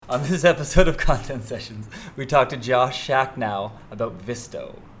On this episode of Content Sessions, we talked to Josh Schachnow about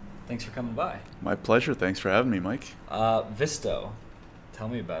Visto. Thanks for coming by. My pleasure. Thanks for having me, Mike. Visto, tell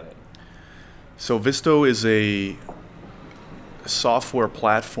me about it. So Visto is a software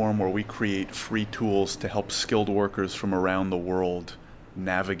platform where we create free tools to help skilled workers from around the world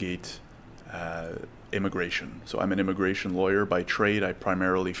navigate immigration. So I'm an immigration lawyer by trade. I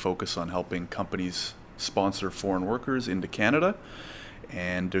primarily focus on helping companies sponsor foreign workers into Canada.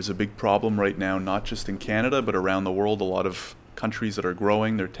 And there's a big problem right now, not just in Canada, but around the world. A lot of countries that are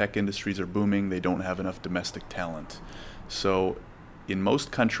growing, their tech industries are booming, they don't have enough domestic talent. So in most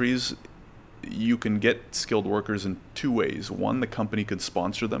countries, you can get skilled workers in two ways. One, the company could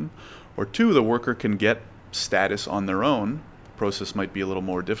sponsor them, or two, the worker can get status on their own. The process might be a little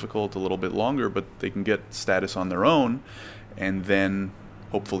more difficult, a little bit longer, but they can get status on their own and then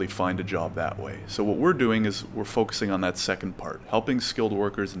hopefully find a job that way. So what we're doing is we're focusing on that second part, helping skilled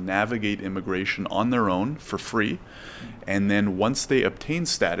workers navigate immigration on their own for free, and then once they obtain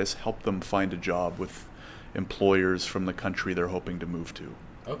status, help them find a job with employers from the country they're hoping to move to.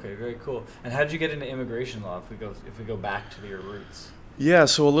 Okay, very cool. And how did you get into immigration law if we go back to your roots? Yeah,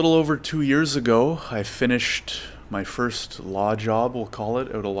 so a little over 2 years ago, I finished my first law job, we'll call it,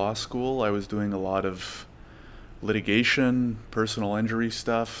 out of law school. I was doing a lot of litigation, personal injury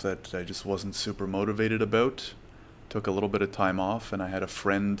stuff that I just wasn't super motivated about. Took a little bit of time off, and I had a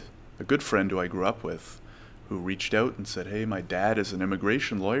good friend who I grew up with, who reached out and said, hey, my dad is an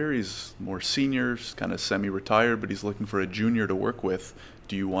immigration lawyer. He's more senior, kind of semi-retired, but he's looking for a junior to work with.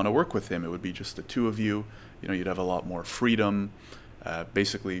 Do you want to work with him? It would be just the two of you. You know, you'd have a lot more freedom,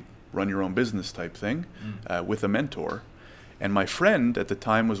 basically run your own business type thing, with a mentor. And my friend at the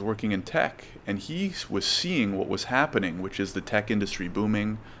time was working in tech, and he was seeing what was happening, which is the tech industry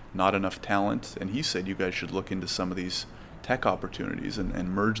booming, not enough talent. And he said, you guys should look into some of these tech opportunities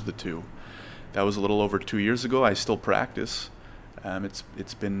and merge the two. That was a little over 2 years ago. I still practice. I've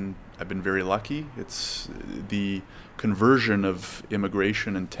been very lucky. It's the conversion of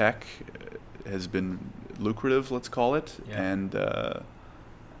immigration and tech has been lucrative, let's call it. Yeah. And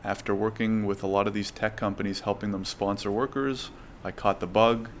after working with a lot of these tech companies, helping them sponsor workers, I caught the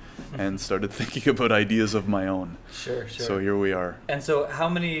bug and started thinking about ideas of my own. Sure. So here we are. And so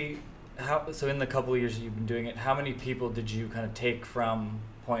so in the couple of years you've been doing it, how many people did you kind of take from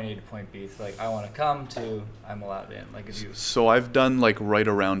point A to point B? It's like, I want to come to, I'm allowed in. Like, if you... So I've done like right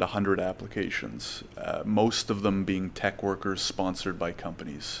around 100 applications, most of them being tech workers sponsored by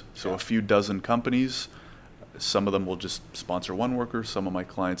companies. So Yeah. a few dozen companies. Some of them will just sponsor one worker. Some of my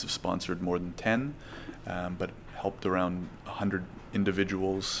clients have sponsored more than 10, but helped around 100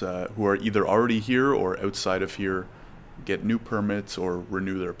 individuals who are either already here or outside of here get new permits or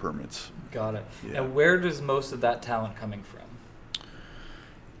renew their permits. Got it. Yeah. And where does most of that talent coming from?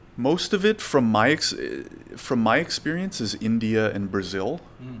 Most of it, from my experience, is India and Brazil.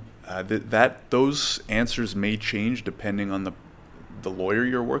 Those answers may change depending on the lawyer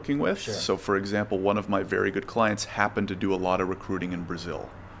you're working with. Sure. So, for example, one of my very good clients happened to do a lot of recruiting in Brazil.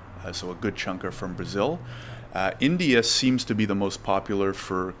 So a good chunk are from Brazil. India seems to be the most popular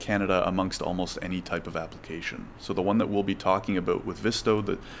for Canada amongst almost any type of application. So the one that we'll be talking about with Visto,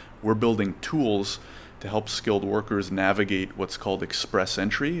 that we're building tools to help skilled workers navigate what's called Express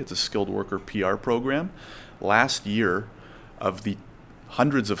Entry. It's a skilled worker PR program. Last year, of the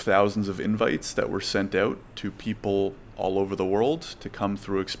hundreds of thousands of invites that were sent out to people all over the world to come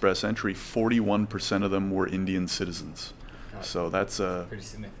through Express Entry, 41% of them were Indian citizens. So that's a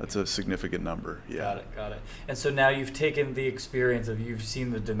significant number. Yeah. Got it. And so now you've taken the experience of, you've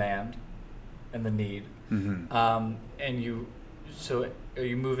seen the demand and the need, so are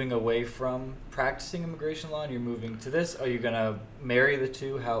you moving away from practicing immigration law and you're moving to this? Are you going to marry the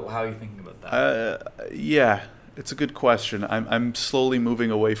two? How are you thinking about that? Yeah, it's a good question. I'm slowly moving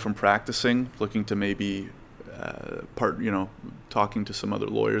away from practicing, looking to maybe talking to some other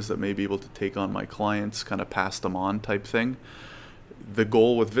lawyers that may be able to take on my clients, kind of pass them on type thing. The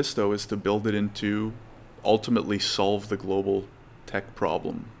goal with Visto is to build it into ultimately solve the global tech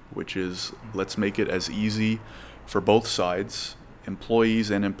problem, which is let's make it as easy for both sides, employees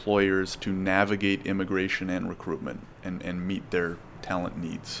and employers, to navigate immigration and recruitment and meet their talent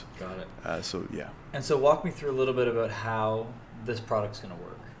needs. Got it. Yeah. And so walk me through a little bit about how this product's going to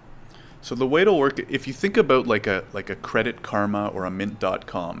work. So the way it'll work, if you think about like a Credit Karma or a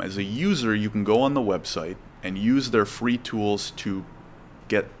Mint.com, as a user, you can go on the website and use their free tools to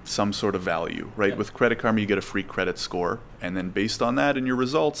get some sort of value, right? Yep. With Credit Karma, you get a free credit score, and then based on that and your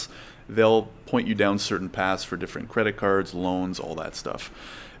results, they'll point you down certain paths for different credit cards, loans, all that stuff.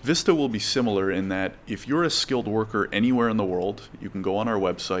 Visto will be similar in that if you're a skilled worker anywhere in the world, you can go on our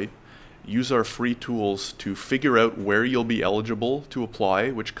website, use our free tools to figure out where you'll be eligible to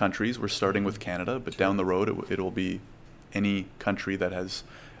apply, which countries. We're starting with Canada, but down the road it'll be any country that has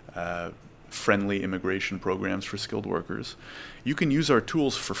friendly immigration programs for skilled workers. You can use our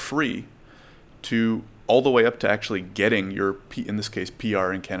tools for free to all the way up to actually getting your, in this case,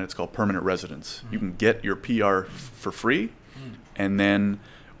 PR in Canada, it's called permanent residence. You can get your PR for free, and then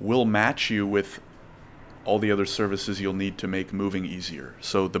we'll match you with all the other services you'll need to make moving easier.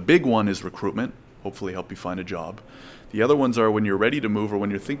 So the big one is recruitment, hopefully help you find a job. The other ones are when you're ready to move or when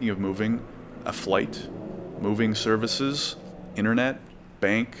you're thinking of moving, a flight, moving services, internet,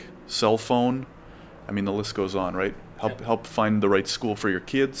 bank, cell phone. I mean, the list goes on, right? Help find the right school for your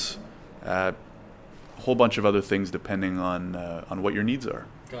kids. A whole bunch of other things depending on what your needs are.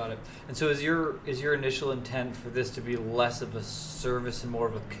 Got it. And so is your initial intent for this to be less of a service and more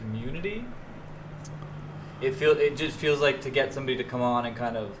of a community? It just feels like to get somebody to come on and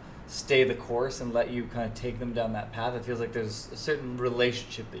kind of stay the course and let you kind of take them down that path. It feels like there's a certain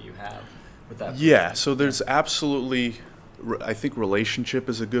relationship that you have with that person. Yeah, so there's absolutely, I think relationship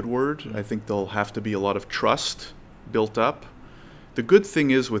is a good word. Mm-hmm. I think there'll have to be a lot of trust built up. The good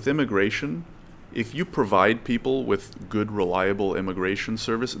thing is with immigration, if you provide people with good, reliable immigration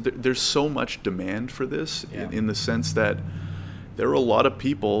service, there's so much demand for this in the sense that there are a lot of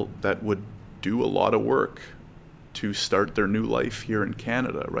people that would do a lot of work to start their new life here in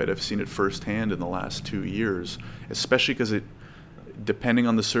Canada, right? I've seen it firsthand in the last 2 years, especially because depending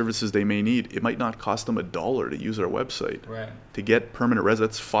on the services they may need, it might not cost them $1 to use our website. Right. To get permanent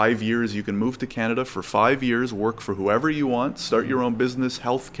residence, 5 years, you can move to Canada for 5 years, work for whoever you want, start your own business,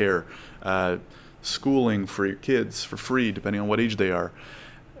 healthcare, schooling for your kids for free, depending on what age they are,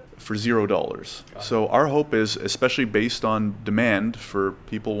 for $0. So our hope is, especially based on demand for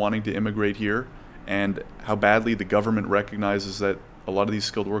people wanting to immigrate here and how badly the government recognizes that a lot of these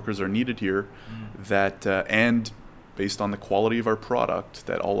skilled workers are needed here, that and based on the quality of our product,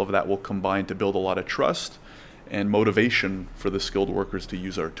 that all of that will combine to build a lot of trust and motivation for the skilled workers to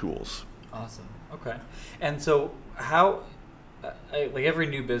use our tools. Awesome. Okay. And so how, like every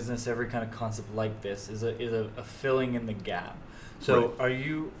new business, every kind of concept like this is a filling in the gap. So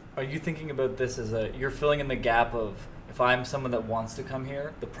right. Are you thinking about this as you're filling in the gap of, if I'm someone that wants to come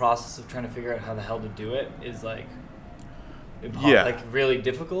here, the process of trying to figure out how the hell to do it is like really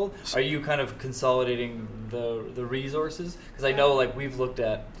difficult? Are you kind of consolidating the resources? Because I know like we've looked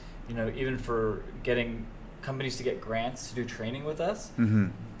at, even for getting companies to get grants to do training with us,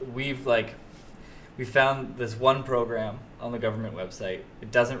 we found this one program on the government website.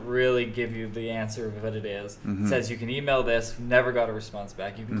 It doesn't really give you the answer of what it is. It says you can email this, never got a response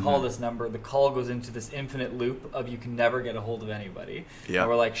back. You can call this number. The call goes into this infinite loop of you can never get a hold of anybody. Yeah. And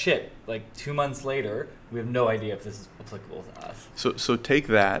we're like, shit, like 2 months later, we have no idea if this is applicable to us. So take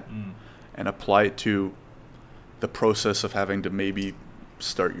that and apply it to the process of having to maybe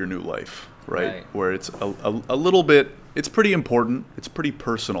start your new life, right? Where it's a little bit, it's pretty important, it's pretty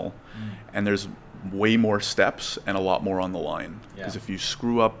personal, and there's way more steps and a lot more on the line. Because if you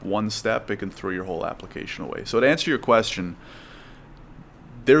screw up one step, it can throw your whole application away. So to answer your question,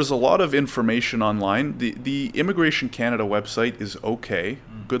 there's a lot of information online. The Immigration Canada website is okay.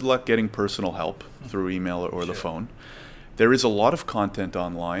 Good luck getting personal help through email or the phone. There is a lot of content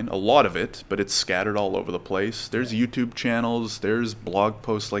online, a lot of it, but it's scattered all over the place. There's YouTube channels, there's blog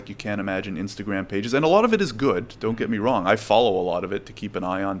posts like you can't imagine, Instagram pages, and a lot of it is good, don't get me wrong. I follow a lot of it to keep an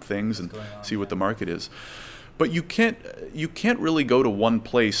eye on things and see what the market is. But you can't really go to one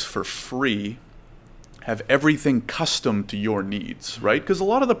place for free, have everything custom to your needs, right? Because a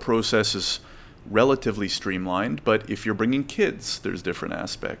lot of the process is relatively streamlined, but if you're bringing kids, there's different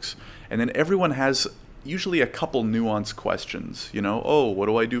aspects. And then everyone has usually a couple nuanced questions, what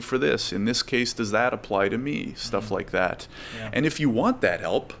do I do for this? In this case, does that apply to me? Stuff like that. Yeah. And if you want that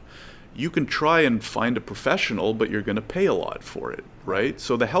help, you can try and find a professional, but you're going to pay a lot for it, right?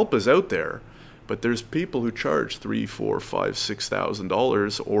 So the help is out there, but there's people who charge $3,000, $4,000, $5,000,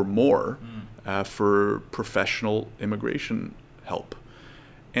 $6,000 or more for professional immigration help.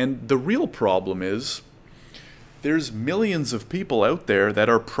 And the real problem is, there's millions of people out there that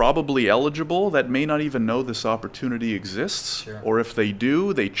are probably eligible that may not even know this opportunity exists. Sure. Or if they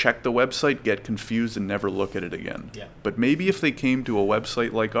do, they check the website, get confused, and never look at it again. Yeah. But maybe if they came to a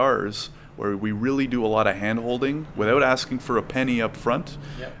website like ours, where we really do a lot of hand-holding without asking for a penny up front,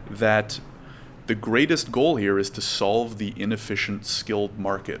 that the greatest goal here is to solve the inefficient skilled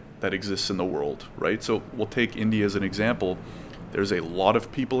market that exists in the world, right? So we'll take India as an example. There's a lot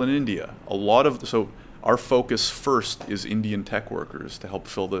of people in India. So our focus first is Indian tech workers to help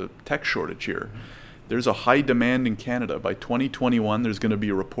fill the tech shortage here. There's a high demand in Canada. By 2021, there's going to be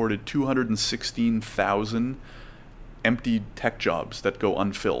a reported 216,000 empty tech jobs that go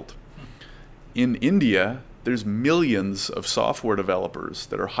unfilled. In India, there's millions of software developers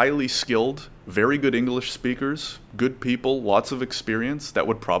that are highly skilled, very good English speakers, good people, lots of experience that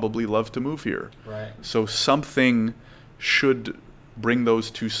would probably love to move here. Right. So something should bring those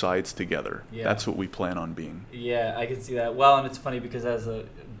two sides together. Yeah. That's what we plan on being. Yeah, I can see that. Well, and it's funny because as a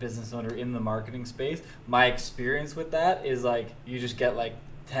business owner in the marketing space, my experience with that is like you just get like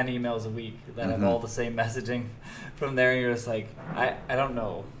 10 emails a week that have all the same messaging from there, and you're just like, I don't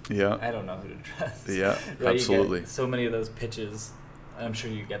know. Yeah. I don't know who to trust. Yeah, Right? absolutely. You get so many of those pitches. I'm sure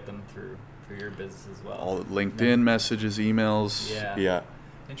you get them through your business as well. All LinkedIn messages, emails. Yeah. Yeah.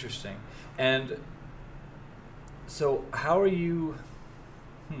 Interesting. And so how are you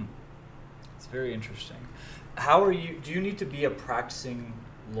it's very interesting. Do you need to be a practicing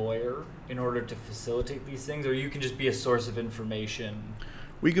lawyer in order to facilitate these things, or you can just be a source of information?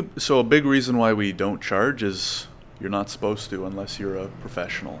 So a big reason why we don't charge is you're not supposed to unless you're a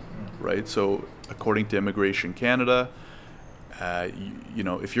professional, right? So according to Immigration Canada,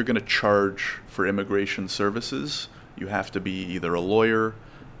 if you're going to charge for immigration services, you have to be either a lawyer,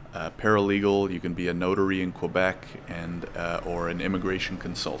 a paralegal, you can be a notary in Quebec, and or an immigration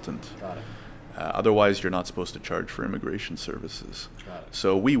consultant. Got it. Otherwise, you're not supposed to charge for immigration services. Got it.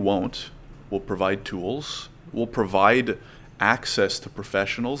 So we won't. We'll provide tools. We'll provide access to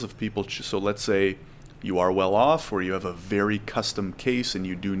professionals if people. So let's say you are well off, or you have a very custom case and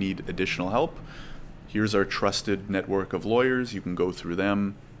you do need additional help. Here's our trusted network of lawyers. You can go through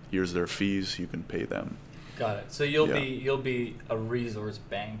them. Here's their fees. You can pay them. Got it. So you'll be a resource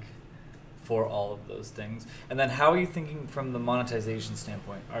bank for all of those things. And then how are you thinking from the monetization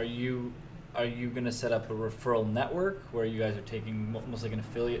standpoint? Are you going to set up a referral network where you guys are taking almost like an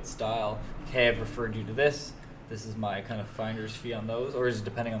affiliate style? Hey, I've referred you to this. This is my kind of finder's fee on those, or is it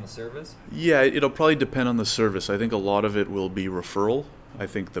depending on the service? Yeah, it'll probably depend on the service. I think a lot of it will be referral. I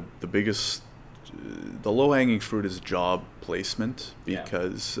think the low-hanging fruit is job placement,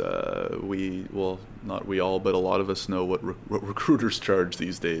 because not we all, but a lot of us know what recruiters charge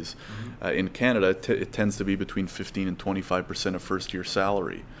these days. In Canada, it tends to be between 15 and 25% of first-year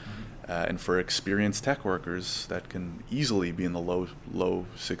salary. And for experienced tech workers, that can easily be in the low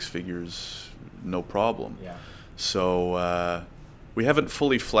six figures, no problem. Yeah. So we haven't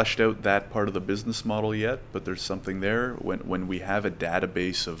fully fleshed out that part of the business model yet, but there's something there. When we have a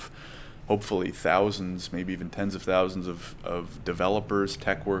database of hopefully thousands, maybe even tens of thousands of developers,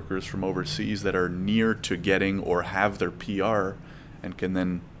 tech workers from overseas that are near to getting or have their PR and can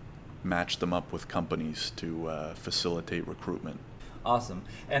then match them up with companies to facilitate recruitment. Awesome.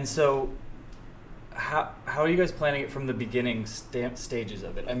 And so how are you guys planning it from the beginning stages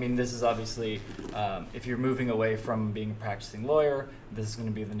of it? I mean, this is obviously, if you're moving away from being a practicing lawyer, this is going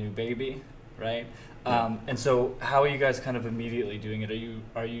to be the new baby, right? And so how are you guys kind of immediately doing it?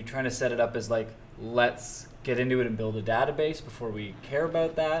 Are you trying to set it up as like, let's get into it and build a database before we care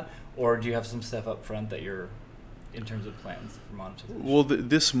about that? Or do you have some stuff up front that you're, in terms of plans for monetization? Well,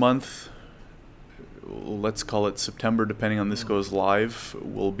 this month, let's call it September, depending on this goes live,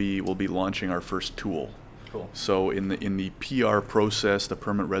 we'll be launching our first tool. Cool. So in the PR process, the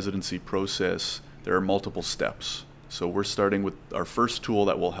permanent residency process, there are multiple steps. So we're starting with our first tool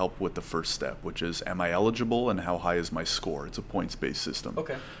that will help with the first step, which is, am I eligible and how high is my score? It's a points-based system.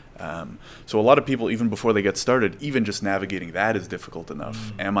 Okay. So a lot of people, even before they get started, even just navigating that is difficult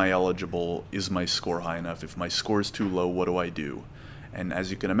enough. Am I eligible? Is my score high enough? If my score is too low, what do I do? And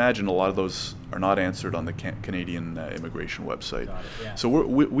as you can imagine, a lot of those are not answered on the Canadian immigration website. Got it, yeah. So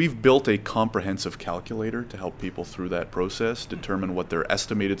we've built a comprehensive calculator to help people through that process, determine what their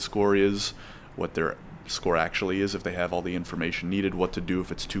estimated score is, what their score actually is if they have all the information needed, what to do if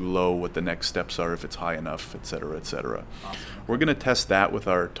it's too low, what the next steps are if it's high enough, et cetera, et cetera. Awesome. We're going to test that with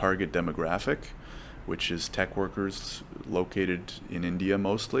our target demographic, which is tech workers located in India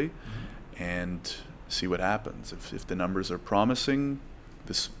mostly, and see what happens. If the numbers are promising,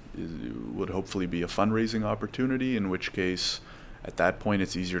 this would hopefully be a fundraising opportunity, in which case at that point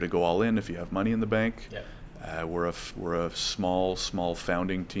it's easier to go all in if you have money in the bank. Yep. We're a small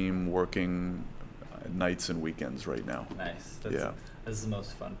founding team working nights and weekends right now. Nice. This is the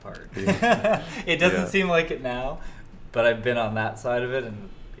most fun part. Yeah. It doesn't seem like it now, but I've been on that side of it, and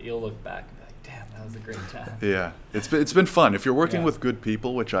you'll look back and be like, damn, that was a great time. Yeah, it's been fun. If you're working with good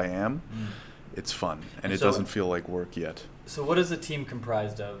people, which I am, it's fun, and it so, doesn't feel like work yet. So what is the team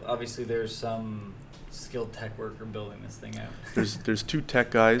comprised of? Obviously, there's some skilled tech worker building this thing out. There's 2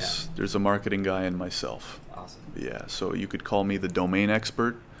 tech guys, there's a marketing guy, and myself. Awesome. Yeah, so you could call me the domain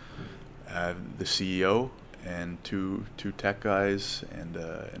expert, the CEO, and two tech guys and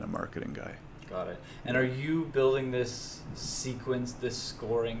a marketing guy. Got it. And are you building this sequence, this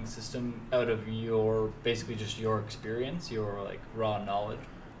scoring system out of your, basically just your experience, your like raw knowledge?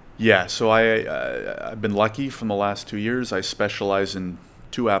 Yeah, so I've been lucky from the last 2 years. I specialize in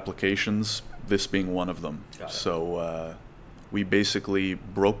 2 applications, this being one of them. Got it. So we basically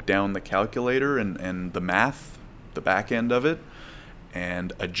broke down the calculator and the math, the back end of it,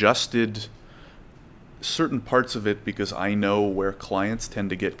 and adjusted certain parts of it because I know where clients tend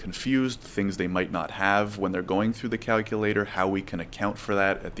to get confused, things they might not have when they're going through the calculator, how we can account for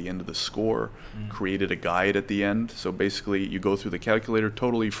that at the end of the score, created a guide at the end. So basically you go through the calculator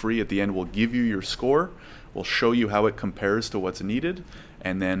totally free. At the end we'll give you your score, we'll show you how it compares to what's needed,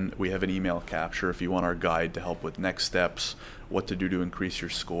 and then we have an email capture if you want our guide to help with next steps, what to do to increase your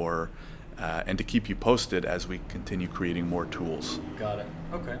score, and to keep you posted as we continue creating more tools. Got it.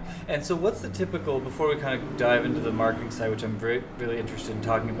 Okay. And so what's the typical, before we kind of dive into the marketing side, which I'm really interested in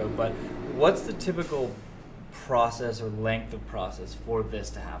talking about, but what's the typical process or length of process for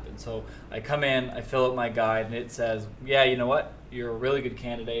this to happen? So I come in, I fill out my guide, and it says, yeah, you know what? You're a really good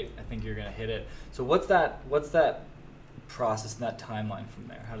candidate. I think you're going to hit it. So what's that process and that timeline from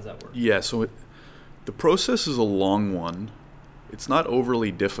there? How does that work? Yeah, so the process is a long one. It's not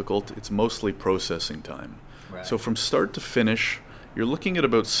overly difficult. It's mostly processing time. Right. So from start to finish, you're looking at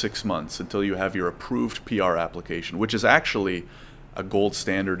about 6 months until you have your approved PR application, which is actually a gold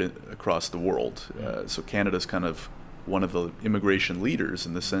standard across the world. So Canada's kind of one of the immigration leaders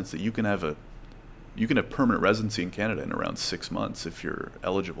in the sense that you can have permanent residency in Canada in around 6 months if you're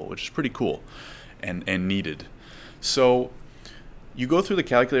eligible, which is pretty cool and needed. So you go through the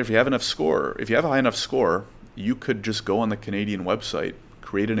calculator. If you have a high enough score, you could just go on the Canadian website,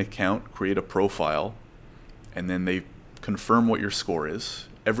 create an account, create a profile, and then they confirm what your score is.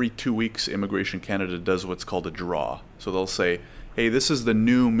 Every 2 weeks, Immigration Canada does what's called a draw. So they'll say, hey, this is the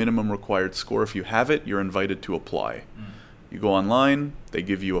new minimum required score. If you have it, you're invited to apply. You go online, they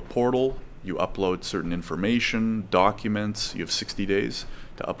give you a portal, you upload certain information, documents, you have 60 days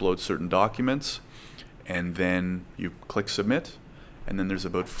to upload certain documents, and then you click submit, and then there's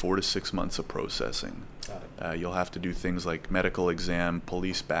about 4 to 6 months of processing. You'll have to do things like medical exam,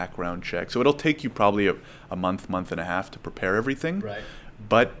 police background check. So it'll take you probably a month and a half to prepare everything. Right.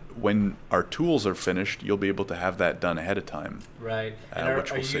 But when our tools are finished, you'll be able to have that done ahead of time. Right. And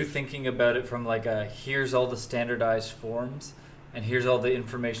are you thinking about it from like here's all the standardized forms, and here's all the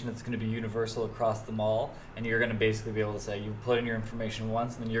information that's going to be universal across them all, and you're going to basically be able to say you put in your information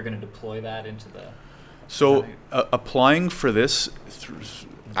once, and then you're going to deploy that into the... So applying for this,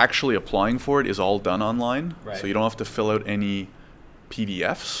 actually applying for it is all done online. Right. So you don't have to fill out any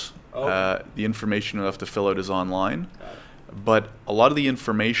PDFs. The information you'll have to fill out is online. Got it. But a lot of the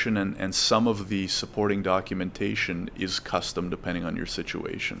information and some of the supporting documentation is custom depending on your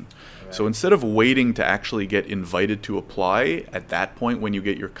situation. Right. So instead of waiting to actually get invited to apply at that point when you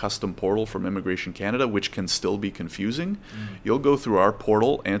get your custom portal from Immigration Canada, which can still be confusing, you'll go through our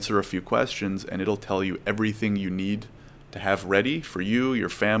portal, answer a few questions, and it'll tell you everything you need to have ready for you, your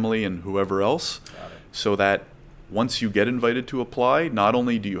family, and whoever else, so that once you get invited to apply, not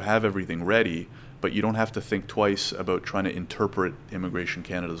only do you have everything ready, but you don't have to think twice about trying to interpret Immigration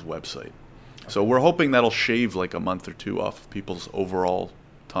Canada's website. Okay. So we're hoping that'll shave like a month or 2 off people's overall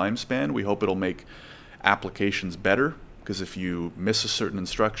time span. We hope it'll make applications better, because if you miss a certain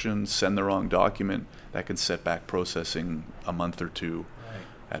instruction, send the wrong document, that can set back processing a month or 2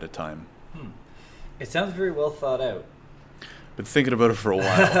 at a time. It sounds very well thought out. Been thinking about it for a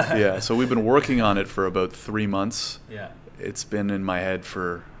while. Yeah, so we've been working on it for about 3 months. Yeah. It's been in my head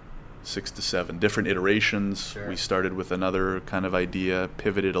for 6 to 7 different iterations. Sure. We started with another kind of idea,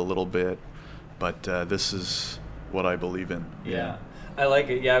 pivoted a little bit, but this is what I believe in. Yeah. I like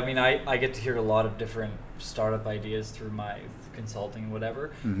it. Yeah, I mean, I get to hear a lot of different startup ideas through my consulting and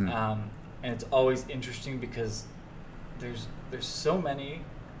whatever, and it's always interesting because there's so many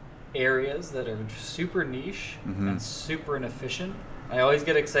areas that are super niche and super inefficient. I always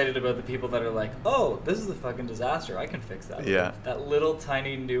get excited about the people that are like, oh, this is a fucking disaster. I can fix that. Yeah. That little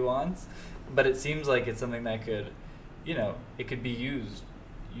tiny nuance. But it seems like it's something that could, it could be used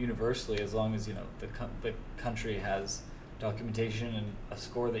universally as long as, the country has documentation and a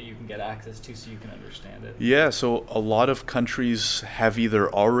score that you can get access to so you can understand it. Yeah, so a lot of countries have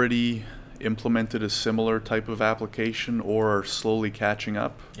either already implemented a similar type of application or are slowly catching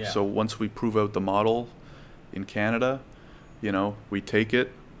up. Yeah. So once we prove out the model in Canada, we take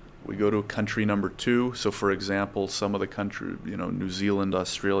it, we go to country number 2. So for example, some of the country, New Zealand,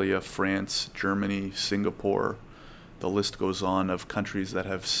 Australia, France, Germany, Singapore, the list goes on of countries that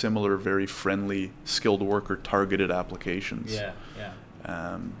have similar, very friendly, skilled worker targeted applications. Yeah.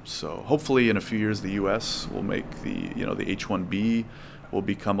 So hopefully in a few years, the U.S. will make the H-1B will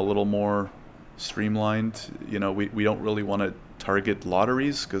become a little more streamlined. We don't really want to target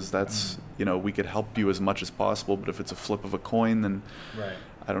lotteries because that's, we could help you as much as possible. But if it's a flip of a coin, then Right.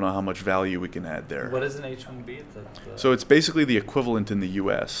 I don't know how much value we can add there. What is an H-1B? So it's basically the equivalent in the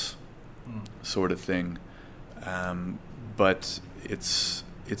U.S. sort of thing. But it's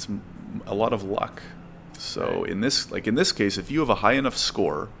a lot of luck. So in this case, if you have a high enough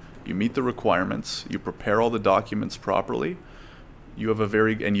score, you meet the requirements, you prepare all the documents properly, you have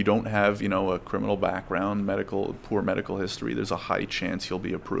and you don't have, a criminal background, poor medical history, there's a high chance you'll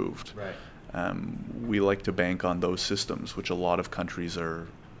be approved. Right. We like to bank on those systems, which a lot of countries are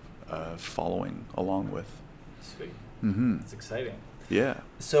following along with. Sweet. Mm-hmm. That's exciting. Yeah.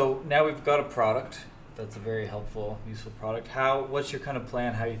 So now we've got a product that's a very helpful, useful product. What's your kind of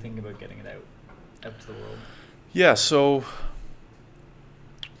plan? How are you thinking about getting it out to the world? Yeah, so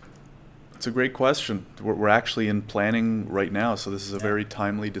it's a great question. We're actually in planning right now, so this is a very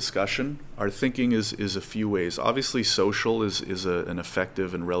timely discussion. Our thinking is a few ways. Obviously, social is an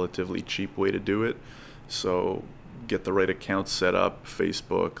effective and relatively cheap way to do it. So get the right accounts set up.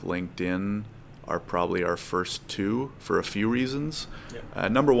 Facebook, LinkedIn are probably our first 2 for a few reasons.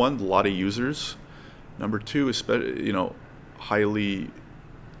 Yep. Number 1, a lot of users. Number 2, highly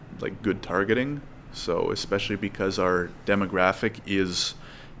good targeting. So especially because our demographic is,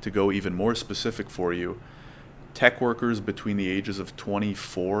 to go even more specific for you, tech workers between the ages of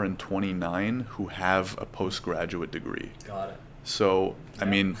 24 and 29 who have a postgraduate degree. Got it. So, I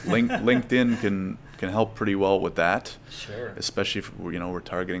mean, LinkedIn can help pretty well with that. Sure. Especially if we're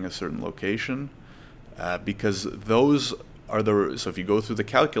targeting a certain location, because those are so if you go through the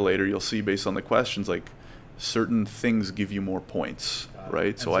calculator, you'll see based on the questions, certain things give you more points,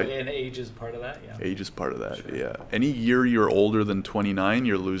 right? And age is part of that, yeah. Age is part of that, Sure. yeah. Any year you're older than 29,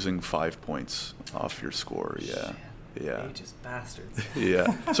 you're losing 5 points off your score, yeah. Shit. Yeah. Ageist bastards.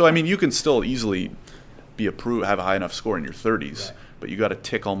 Yeah. So I mean, you can still easily be approved, have a high enough score in your 30s, right. but you got to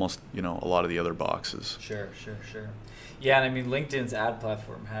tick almost, a lot of the other boxes. Sure. Yeah, and I mean, LinkedIn's ad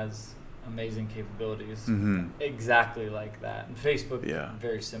platform has amazing capabilities, exactly like that. And Facebook,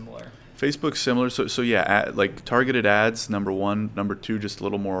 very similar. Facebook's similar. So yeah, targeted ads, number 1. Number 2, just a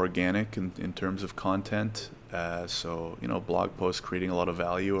little more organic in terms of content. So, blog posts creating a lot of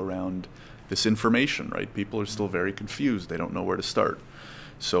value around this information, right? People are still very confused. They don't know where to start.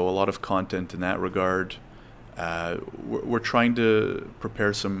 So a lot of content in that regard. We're trying to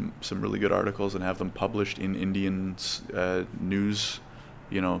prepare some really good articles and have them published in Indian news,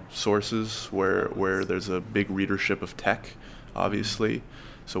 sources where there's a big readership of tech, obviously.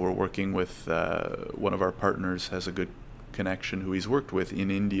 So we're working with one of our partners has a good connection who he's worked with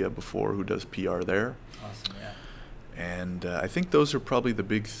in India before, who does PR there. Awesome, yeah. And I think those are probably the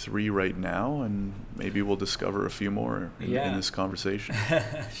big 3 right now, and maybe we'll discover a few more in this conversation.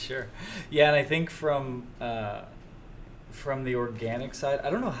 Sure. Yeah, and I think from the organic side, I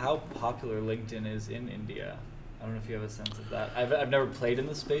don't know how popular LinkedIn is in India. I don't know if you have a sense of that. I've never played in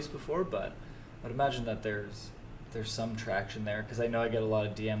the space before, but I'd imagine that there's some traction there, because I know I get a lot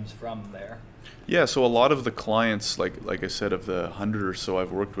of DMs from there. Yeah, so a lot of the clients, like I said, of the 100 or so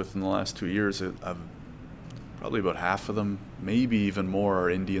I've worked with in the last 2 years, probably about half of them, maybe even more, are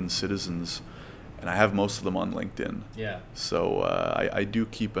Indian citizens, and I have most of them on LinkedIn. Yeah. So I do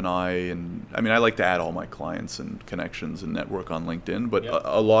keep an eye, and I mean, I like to add all my clients and connections and network on LinkedIn, but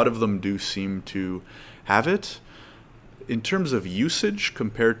a lot of them do seem to have it. In terms of usage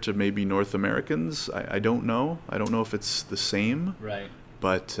compared to maybe North Americans, I don't know. I don't know if it's the same. Right.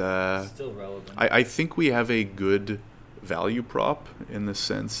 But still relevant. I think we have a good value prop in the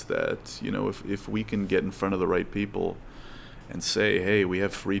sense that, if we can get in front of the right people and say, hey, we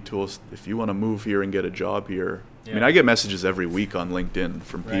have free tools. If you want to move here and get a job here. Yeah. I mean, I get messages every week on LinkedIn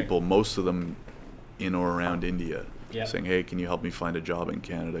from people, most of them in or around India, saying, hey, can you help me find a job in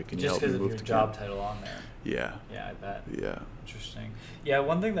Canada? Can you help me move to Canada? Just because of your job title on there. Yeah. Yeah, I bet. Yeah. Interesting. Yeah,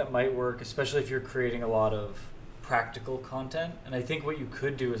 one thing that might work, especially if you're creating a lot of practical content, and I think what you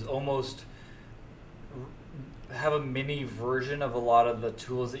could do is almost have a mini version of a lot of the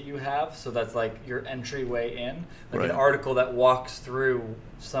tools that you have. So that's like your entryway in, like an article that walks through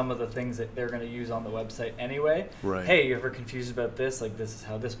some of the things that they're going to use on the website anyway. Right. Hey, you ever confused about this? Like, this is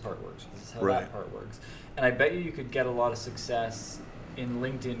how this part works. This is how that part works. And I bet you could get a lot of success in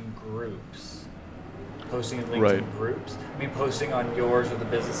LinkedIn groups. Posting in LinkedIn groups. I mean, posting on yours or the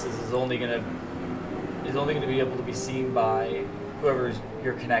businesses is only going to be able to be seen by whoever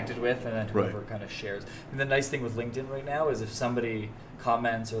you're connected with, and then whoever kind of shares. And the nice thing with LinkedIn right now is if somebody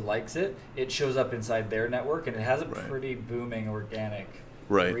comments or likes it, it shows up inside their network, and it has a pretty booming organic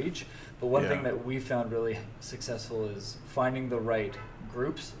reach. But one thing that we found really successful is finding the right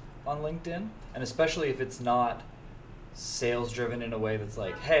groups on LinkedIn, and especially if it's not sales driven in a way that's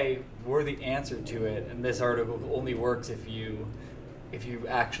like, hey, we're the answer to it, and this article only works if you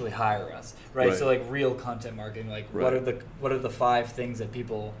actually hire us, right? So like real content marketing, like what are the 5 things that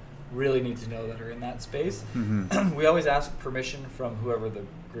people really need to know that are in that space? We always ask permission from whoever the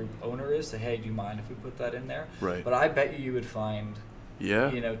group owner is. Say, hey, do you mind if we put that in there? But I bet you would find,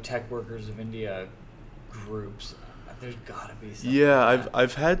 Tech Workers of India groups. There's gotta be something. Yeah,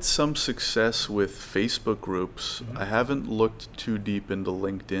 I've had some success with Facebook groups. I haven't looked too deep into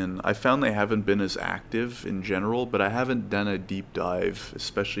LinkedIn. I found they haven't been as active in general, but I haven't done a deep dive,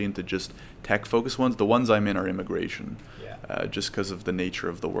 especially into just tech-focused ones. The ones I'm in are immigration, just because of the nature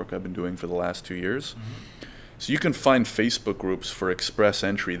of the work I've been doing for the last 2 years. So you can find Facebook groups for Express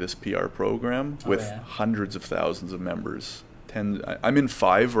Entry, this PR program, with hundreds of thousands of members. I'm in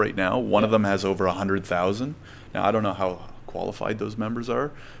 5 right now. One of them has over 100,000. Now, I don't know how qualified those members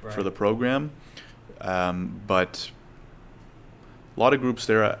are for the program, but a lot of groups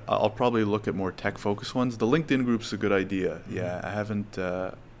there. I'll probably look at more tech-focused ones. The LinkedIn group's a good idea. Yeah, I haven't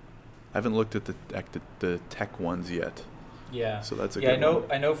looked at the tech ones yet. Yeah. So that's a good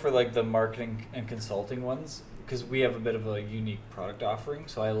one. I know for like the marketing and consulting ones, because we have a bit of a unique product offering,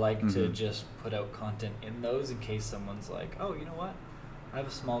 so I like to just put out content in those in case someone's like, oh, you know what? I have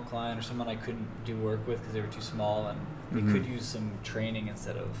a small client or someone I couldn't do work with because they were too small, and they could use some training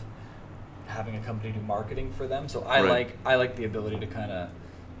instead of having a company do marketing for them. So I like the ability to kind of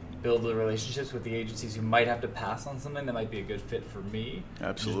build the relationships with the agencies who might have to pass on something that might be a good fit for me.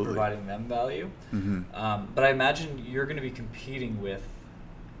 Absolutely. Just providing them value. But I imagine you're going to be competing with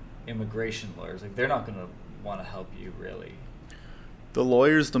immigration lawyers. Like, they're not going to want to help you really. The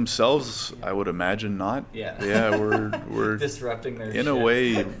lawyers themselves, I would imagine not. Yeah, we're disrupting their in shit. A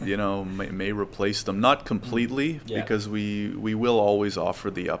way, may replace them, not completely, because we will always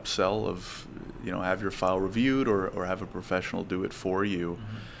offer the upsell of, have your file reviewed or have a professional do it for you.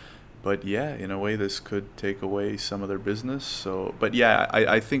 But yeah, in a way, this could take away some of their business. So, but yeah,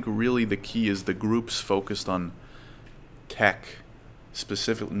 I think really the key is the groups focused on tech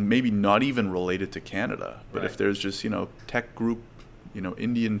specifically, maybe not even related to Canada, but if there's just, tech group,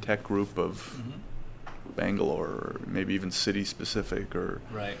 Indian tech group of Bangalore, or maybe even city specific or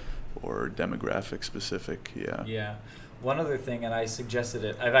demographic specific. Yeah. One other thing, and I suggested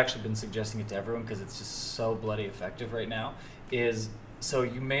it, I've actually been suggesting it to everyone because it's just so bloody effective right now, is so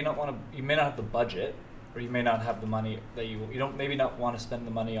you may not have the budget, or you may not have the money that you don't maybe not want to spend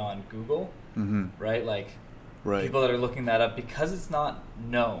the money on Google, right? Like people that are looking that up, because it's not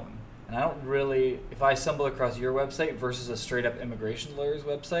known. And I don't really, if I stumble across your website versus a straight up immigration lawyer's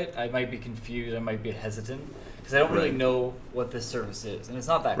website, I might be confused, I might be hesitant, because I don't really know what this service is. And it's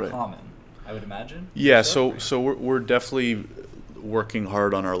not that common, I would imagine. Yeah, so we're definitely working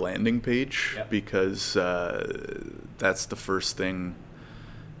hard on our landing page, because that's the first thing.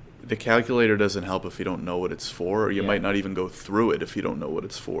 The calculator doesn't help if you don't know what it's for, or you might not even go through it if you don't know what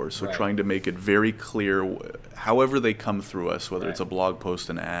it's for. So trying to make it very clear, however they come through us, whether it's a blog post,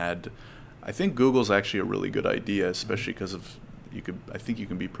 an ad. I think Google's actually a really good idea, especially because I think you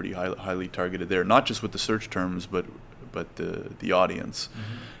can be pretty highly targeted there, not just with the search terms, but the audience.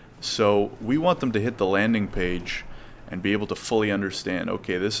 So we want them to hit the landing page and be able to fully understand,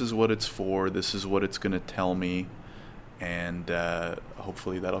 okay, this is what it's for, this is what it's going to tell me. And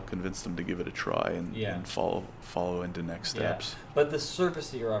hopefully that'll convince them to give it a try and follow into next steps. But the service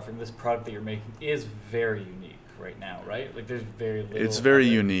that you're offering, this product that you're making, is very unique right now, right? Like, there's very little. It's very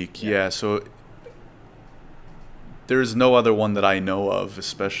unique, So there's no other one that I know of,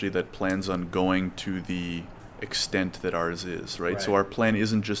 especially that plans on going to the extent that ours is, right? So our plan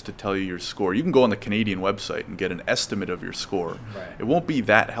isn't just to tell you your score. You can go on the Canadian website and get an estimate of your score. It won't be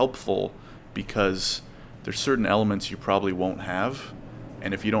that helpful because there's certain elements you probably won't have,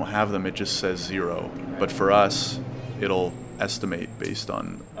 and if you don't have them, it just says 0. But for us, it'll estimate based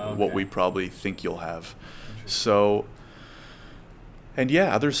on what we probably think you'll have. So And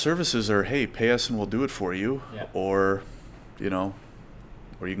yeah, other services are, hey, pay us and we'll do it for you. Yeah. Or, you know,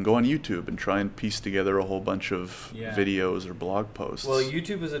 or you can go on YouTube and try and piece together a whole bunch of videos or blog posts. Well,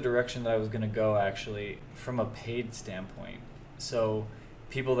 YouTube is a direction that I was going to go, actually, from a paid standpoint. So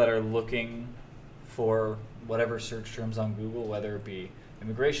people that are looking for whatever search terms on Google, whether it be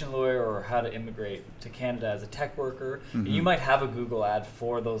immigration lawyer or how to immigrate to Canada as a tech worker, you might have a Google ad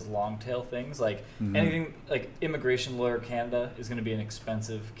for those long tail things. Like anything like immigration lawyer Canada is going to be an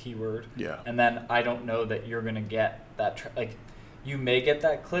expensive keyword. Yeah. And then I don't know that you're going to get that, like you may get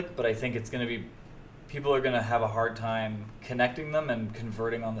that click, but I think it's going to be, people are going to have a hard time connecting them and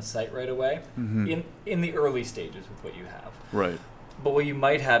converting on the site right away in the early stages with what you have. Right. But what you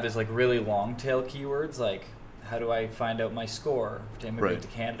might have is like really long tail keywords, like how do I find out my score to immigrate to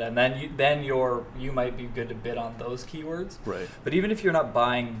Canada? And then you might be good to bid on those keywords. Right. But even if you're not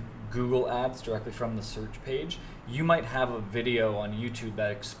buying Google ads directly from the search page, you might have a video on YouTube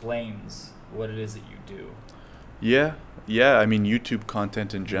that explains what it is that you do. Yeah. Yeah, I mean YouTube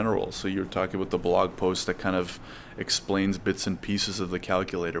content in general. So you're talking about the blog post that kind of explains bits and pieces of the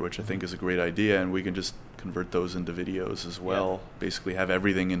calculator, which I think is a great idea, and we can just convert those into videos as well. Yeah. Basically have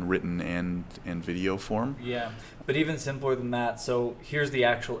everything in written and video form. Yeah, but even simpler than that. So here's the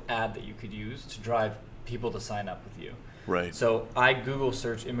actual ad that you could use to drive people to sign up with you. Right. So I Google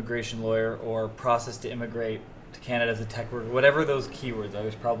search immigration lawyer or process to immigrate to Canada as a tech worker, whatever those keywords are.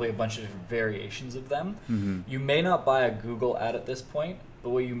 There's probably a bunch of different variations of them. You may not buy a Google ad at this point,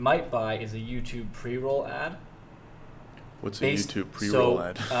 but what you might buy is a YouTube pre-roll ad. What's a YouTube pre-roll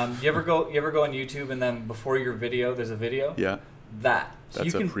ad? You ever go on YouTube and then before your video there's a video? Yeah. So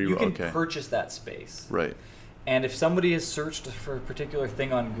you can purchase that space. Right. And if somebody has searched for a particular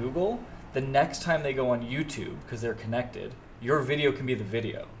thing on Google, the next time they go on YouTube, because they're connected, your video can be the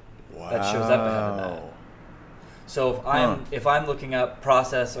video that shows up ahead of that. So if I'm looking up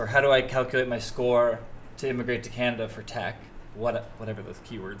process or how do I calculate my score to immigrate to Canada for tech, whatever those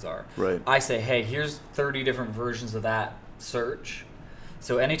keywords are, right. I say, hey, here's 30 different versions of that search.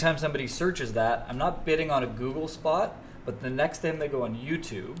 So anytime somebody searches that, I'm not bidding on a Google spot, but the next time they go on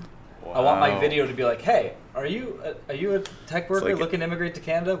YouTube, I want my video to be like, hey, are you a tech worker looking to immigrate to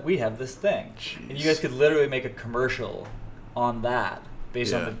Canada? We have this thing. Jeez. And you guys could literally make a commercial on that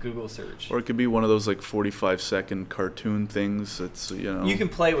based on the Google search. Or it could be one of those like 45-second cartoon things. It's, you know. You can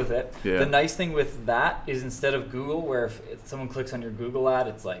play with it. Yeah. The nice thing with that is instead of Google, where if someone clicks on your Google ad,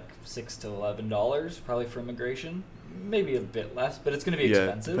 it's like $6 to $11 probably for immigration. Maybe a bit less, but it's going to be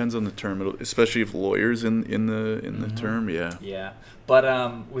expensive. Yeah, depends on the term. Especially if lawyers in the term, Yeah, but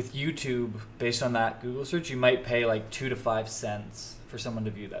with YouTube, based on that Google search, you might pay like 2 to 5 cents for someone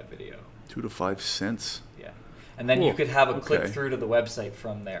to view that video. 2 to 5 cents. Yeah, and then you could have a click through to the website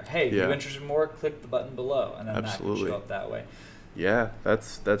from there. Hey, you interested in more? Click the button below, and then that can show up that way. Yeah,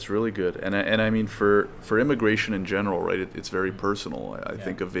 that's really good. And I mean for immigration in general, right? It's very personal. I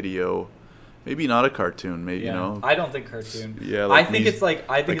think a video. Maybe not a cartoon, maybe, you know. I don't think cartoon. Yeah, like I think it's like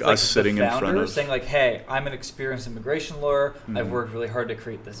us sitting the in front of saying like, "Hey, I'm an experienced immigration lawyer. I've worked really hard to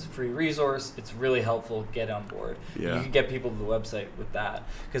create this free resource. It's really helpful. Get on board." Yeah. You can get people to the website with that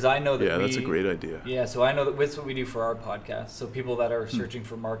because I know that that's a great idea. Yeah, so I know that that's what we do for our podcast. So people that are searching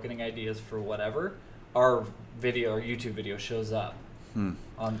for marketing ideas for whatever, our video, our YouTube video shows up. And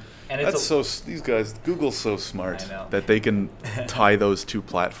it's these guys, Google's so smart that they can tie those two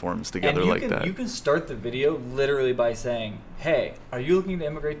platforms together that. You can start the video literally by saying, "Hey, are you looking to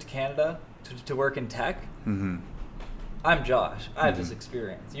immigrate to Canada to work in tech? I'm Josh. I have this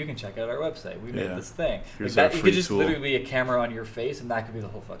experience. You can check out our website. We made this thing." Here's like our that, free it could just tool. literally be a camera on your face, and that could be the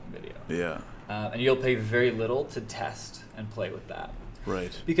whole fucking video. Yeah. And you'll pay very little to test and play with that.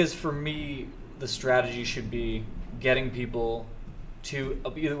 Right. Because for me, the strategy should be getting people to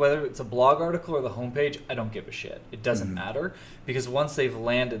either whether it's a blog article or the homepage, I don't give a shit. It doesn't matter because once they've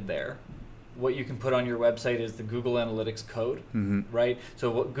landed there, what you can put on your website is the Google Analytics code, right? So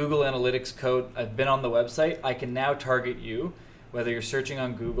what Google Analytics code, I've been on the website, I can now target you, whether you're searching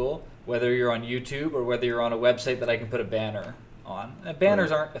on Google, whether you're on YouTube, or whether you're on a website that I can put a banner on. And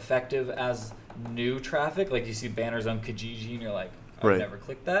banners aren't effective as new traffic. Like you see banners on Kijiji and you're like, I've never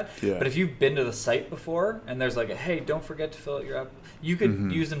clicked that. Yeah. But if you've been to the site before and there's like a, hey, don't forget to fill out your app, you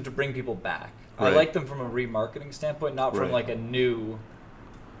could use them to bring people back. I like them from a remarketing standpoint, not from like a new,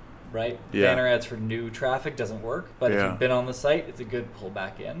 banner ads for new traffic doesn't work. But if you've been on the site, it's a good pull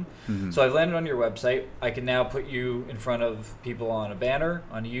back in. So I've landed on your website. I can now put you in front of people on a banner,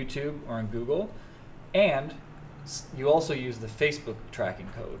 on YouTube, or on Google. And you also use the Facebook tracking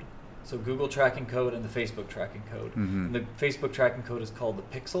code. So Google tracking code and the Facebook tracking code. And the Facebook tracking code is called the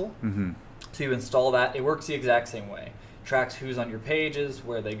Pixel. So you install that. It works the exact same way. tracks who's on your pages,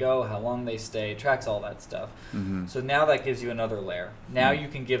 where they go, how long they stay, tracks all that stuff. Mm-hmm. So now that gives you another layer. Now you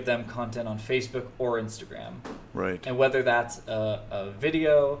can give them content on Facebook or Instagram. Right. And whether that's a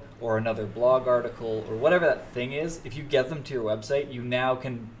video or another blog article or whatever that thing is, if you get them to your website, you now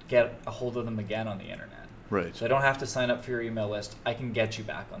can get a hold of them again on the internet. Right. So I don't have to sign up for your email list. I can get you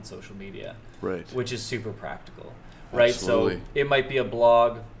back on social media. Right. Which is super practical. Right. Absolutely. So it might be a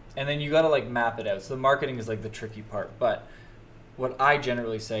blog, and then you got to like map it out. So the marketing is like the tricky part. But what I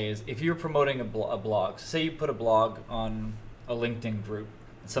generally say is, if you're promoting a blog, say you put a blog on a LinkedIn group,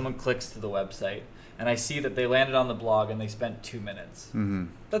 and someone clicks to the website, and I see that they landed on the blog and they spent 2 minutes. Mm-hmm.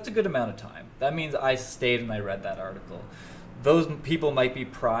 That's a good amount of time. That means I stayed and I read that article. Those people might be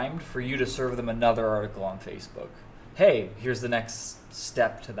primed for you to serve them another article on Facebook. Hey, here's the next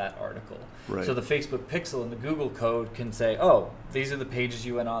step to that article. Right. So the Facebook pixel and the Google code can say, oh, these are the pages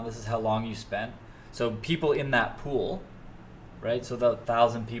you went on, this is how long you spent. So people in that pool, right, so the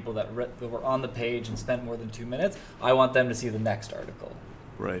 1,000 people that were on the page and spent more than 2 minutes, I want them to see the next article.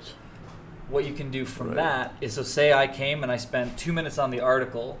 Right. What you can do from that is, so say I came and I spent 2 minutes on the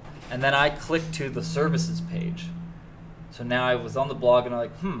article, and then I clicked to the services page. So now I was on the blog and I'm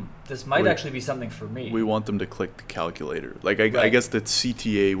like, this might actually be something for me. We want them to click the calculator. Like I guess the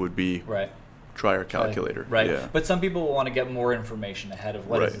CTA would be try our calculator. Right. Yeah. But some people will want to get more information ahead of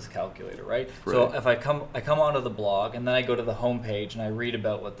what is this calculator, right? So if I come onto the blog and then I go to the home page and I read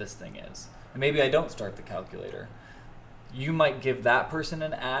about what this thing is. And maybe I don't start the calculator. You might give that person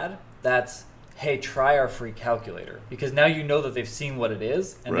an ad that's, hey, try our free calculator. Because now you know that they've seen what it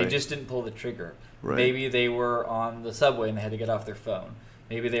is and they just didn't pull the trigger. Right. Maybe they were on the subway and they had to get off their phone.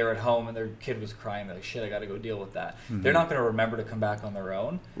 Maybe they were at home and their kid was crying. They're like, shit, I got to go deal with that. Mm-hmm. They're not going to remember to come back on their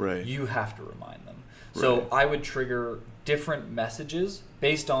own. Right. You have to remind them. So I would trigger different messages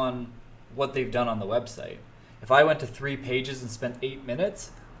based on what they've done on the website. If I went to 3 pages and spent 8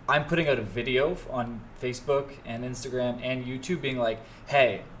 minutes, I'm putting out a video on Facebook and Instagram and YouTube being like,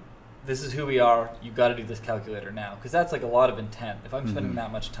 hey, this is who we are, you've got to do this calculator now. Because that's like a lot of intent if I'm spending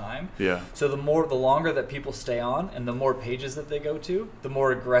that much time. Yeah. So the longer that people stay on and the more pages that they go to, the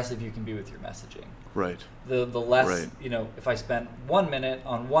more aggressive you can be with your messaging. Right. The less, if I spent 1 minute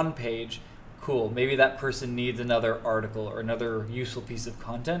on one page, cool, maybe that person needs another article or another useful piece of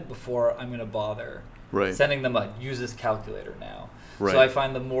content before I'm going to bother sending them use this calculator now. Right. So I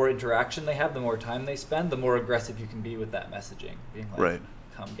find the more interaction they have, the more time they spend, the more aggressive you can be with that messaging. Being like,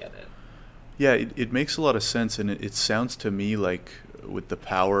 come get it. Yeah, it makes a lot of sense, and it sounds to me like with the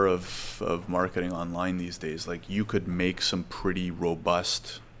power of marketing online these days, like you could make some pretty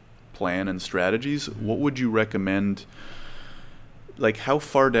robust plan and strategies. What would you recommend? Like, how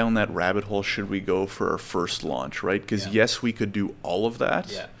far down that rabbit hole should we go for our first launch, right? Because yes, we could do all of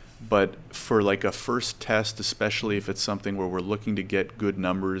that. Yeah. But for like a first test, especially if it's something where we're looking to get good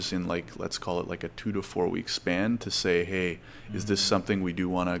numbers in, like, let's call it like a 2 to 4 week span, to say, hey, is this something we do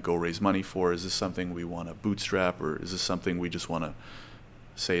want to go raise money for? Is this something we want to bootstrap? Or is this something we just want to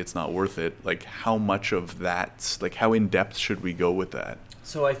say it's not worth it? Like, how much of that, like how in depth should we go with that?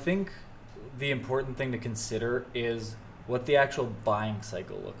 So I think the important thing to consider is what the actual buying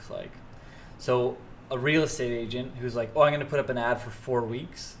cycle looks like. So a real estate agent who's like, oh, I'm going to put up an ad for 4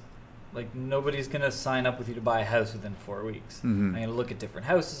 weeks. Like, nobody's going to sign up with you to buy a house within 4 weeks. Mm-hmm. I'm going to look at different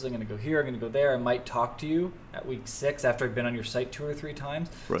houses. I'm going to go here. I'm going to go there. I might talk to you at week 6 after I've been on your site 2 or 3 times.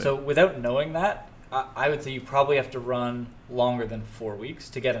 Right. So without knowing that, I would say you probably have to run longer than 4 weeks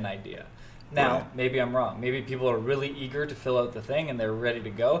to get an idea. Now, maybe I'm wrong. Maybe people are really eager to fill out the thing and they're ready to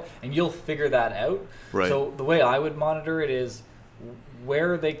go, and you'll figure that out. Right. So the way I would monitor it is,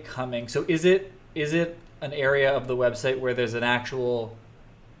 where are they coming? So is it an area of the website where there's an actual,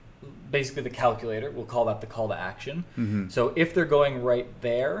 basically the calculator, we'll call that the call to action. Mm-hmm. So if they're going right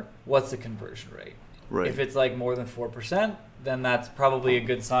there, what's the conversion rate? Right. If it's like more than 4%, then that's probably a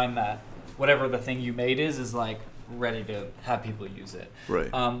good sign that whatever the thing you made is like ready to have people use it.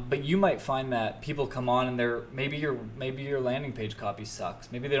 Right. But you might find that people come on and maybe your landing page copy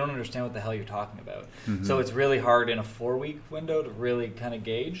sucks. Maybe they don't understand what the hell you're talking about. Mm-hmm. So it's really hard in a 4-week window to really kind of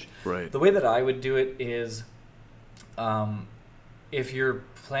gauge. Right. The way that I would do it is, if you're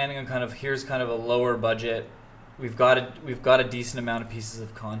planning on here's kind of a lower budget, we've got a decent amount of pieces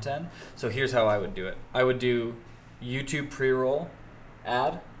of content. So here's how I would do it. I would do YouTube pre-roll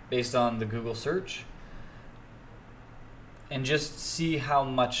ad based on the Google search, and just see how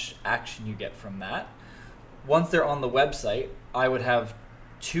much action you get from that. Once they're on the website, I would have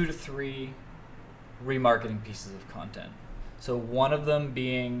 2 to 3 remarketing pieces of content. So one of them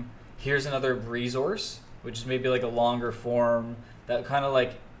being, here's another resource, which is maybe like a longer form that kind of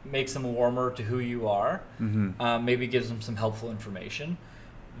like makes them warmer to who you are, maybe gives them some helpful information.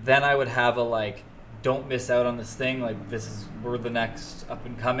 Then I would have a like, don't miss out on this thing. Like we're the next up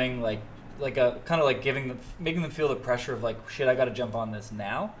and coming. Like a kind of like making them feel the pressure of like, shit, I got to jump on this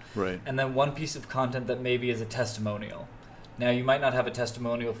now. Right. And then one piece of content that maybe is a testimonial. Now you might not have a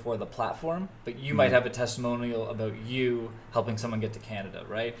testimonial for the platform, but you might have a testimonial about you helping someone get to Canada,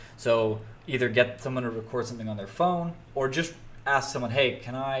 right? So either get someone to record something on their phone, or just ask someone, hey,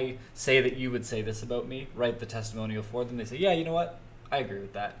 can I say that you would say this about me? Write the testimonial for them. They say, yeah, you know what? I agree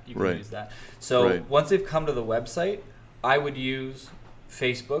with that. You can use that. So once they've come to the website, I would use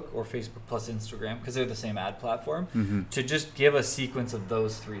Facebook or Facebook plus Instagram, because they're the same ad platform, to just give a sequence of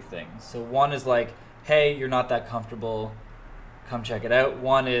those three things. So one is like, hey, you're not that comfortable, come check it out.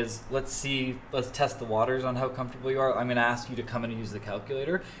 One is, let's test the waters on how comfortable you are. I'm going to ask you to come and use the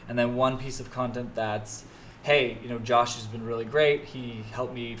calculator. And then one piece of content that's, hey, Josh has been really great. He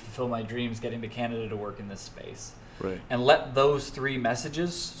helped me fulfill my dreams getting to Canada to work in this space. Right. And let those three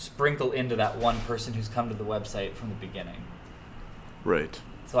messages sprinkle into that one person who's come to the website from the beginning. Right.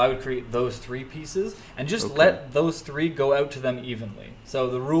 So I would create those three pieces and just let those three go out to them evenly. So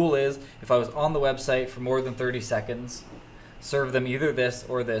the rule is, if I was on the website for more than 30 seconds, serve them either this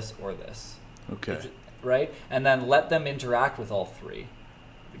or this or this. Okay. Right? And then let them interact with all three.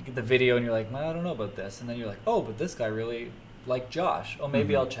 The video, and you're like, well, I don't know about this. And then you're like, oh, but this guy really liked Josh. Oh,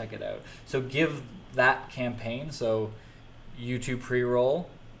 maybe I'll check it out. So give that campaign, so YouTube pre-roll,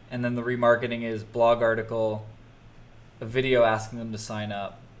 and then the remarketing is blog article, a video asking them to sign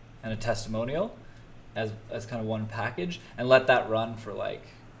up, and a testimonial as kind of one package, and let that run for like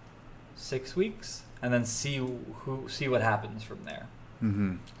 6 weeks, and then see what happens from there.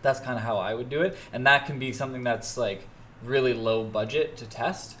 That's kind of how I would do it, and that can be something that's like really low budget to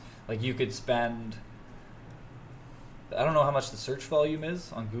test. Like you could spend, I don't know how much the search volume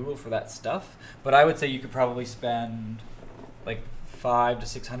is on Google for that stuff, but I would say you could probably spend like $500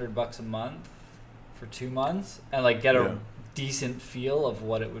 to $600 a month for 2 months and like get a decent feel of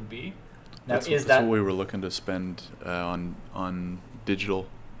what it would be. Now, that's what we were looking to spend on digital.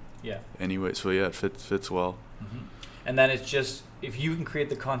 Yeah. Anyway, so yeah, it fits well. And then it's just, if you can create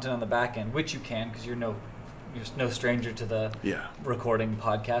the content on the back end, which you can, because you're no stranger to the recording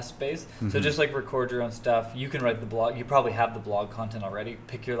podcast space. So just like record your own stuff. You can write the blog. You probably have the blog content already.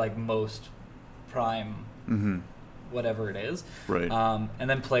 Pick your like most prime, whatever it is. Right. And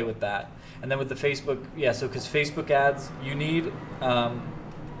then play with that. And then with the Facebook, so because Facebook ads, you need,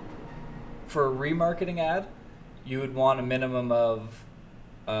 for a remarketing ad, you would want a minimum of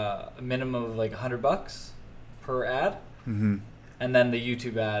like $100 per ad. And then the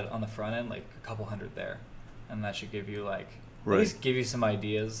YouTube ad on the front end, like a couple hundred there. And that should give you like, at least give you some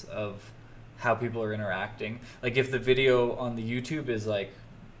ideas of how people are interacting. Like if the video on the YouTube is like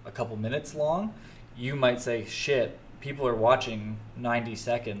a couple minutes long, you might say, shit, people are watching 90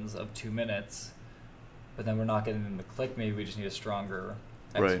 seconds of 2 minutes, but then we're not getting them to click. Maybe we just need a stronger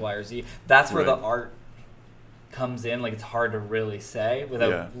X, Y, or Z. That's where the art comes in. Like it's hard to really say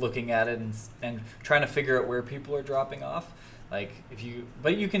without looking at it and trying to figure out where people are dropping off. Like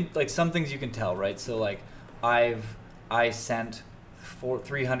but you can, like some things you can tell, right? So like I sent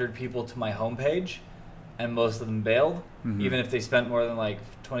 300 people to my homepage, and most of them bailed, even if they spent more than like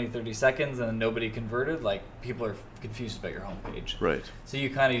 20-30 seconds and then nobody converted. Like people are confused about your homepage, right? So you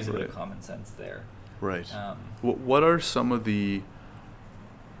kind of use a bit of common sense there, right? What are some of the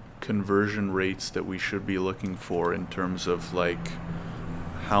conversion rates that we should be looking for in terms of like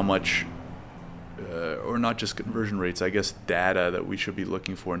how much, or not just conversion rates, I guess data that we should be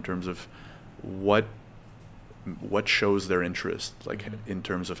looking for in terms of what shows their interest, like in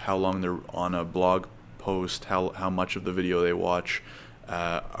terms of how long they're on a blog post, how much of the video they watch.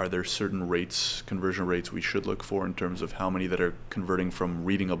 Are there certain conversion rates we should look for in terms of how many that are converting from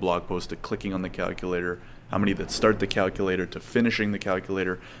reading a blog post to clicking on the calculator, how many that start the calculator to finishing the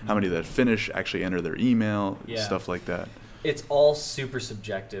calculator, how many that actually enter their email, stuff like that? It's all super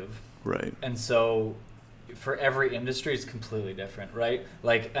subjective. Right. And so for every industry, it's completely different, right?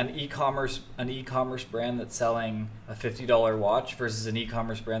 Like an e-commerce brand that's selling a $50 watch versus an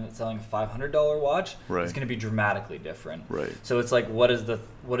e-commerce brand that's selling a $500 watch, it's going to be dramatically different. Right. So it's like, what is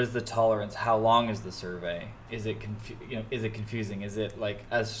the tolerance? How long is the survey? Is it is it confusing? Is it like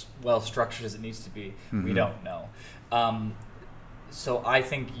as well structured as it needs to be? We don't know. So I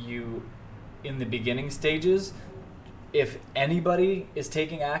think in the beginning stages, if anybody is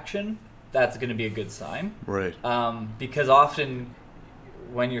taking action, that's going to be a good sign. Right. Because often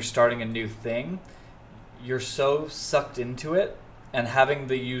when you're starting a new thing, you're so sucked into it, and having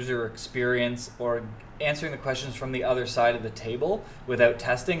the user experience or answering the questions from the other side of the table without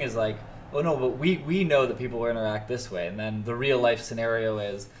testing is like, oh no, but we know that people will interact this way. And then the real life scenario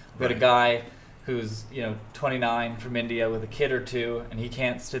is we've got a guy who's 29 from India with a kid or two, and he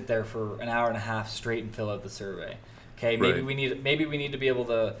can't sit there for an hour and a half straight and fill out the survey. Okay, maybe we need to be able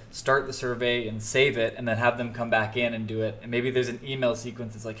to start the survey and save it, and then have them come back in and do it. And maybe there's an email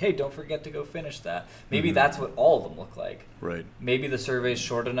sequence that's like, hey, don't forget to go finish that. Maybe that's what all of them look like. Right. Maybe the survey is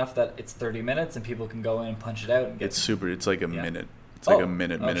short enough that it's 30 minutes and people can go in and punch it out. And it's like a minute. It's like a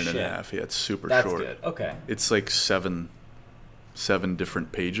minute and a half. Yeah, it's super short. That's good. Okay. It's like seven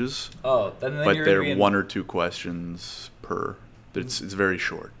different pages. Oh, then but they're 1 or 2 questions per. It's very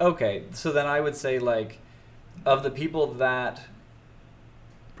short. Okay, so then I would say like, of the people that...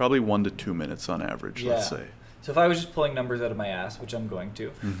 Probably 1 to 2 minutes on average, let's say. So if I was just pulling numbers out of my ass, which I'm going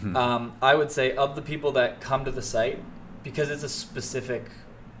to, I would say of the people that come to the site, because it's a specific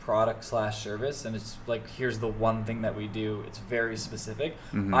product/service, and it's like, here's the one thing that we do, it's very specific,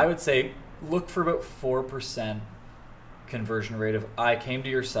 I would say look for about 4% conversion rate of I came to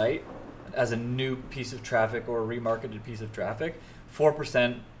your site as a new piece of traffic or a remarketed piece of traffic.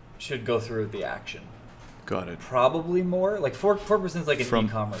 4% should go through the action. Got it. Probably more. Like 4% is like an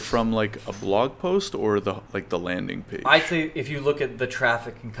e-commerce. From like a blog post or the landing page? I'd say if you look at the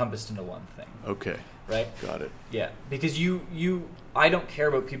traffic encompassed into one thing. Okay. Right? Got it. Yeah. Because I don't care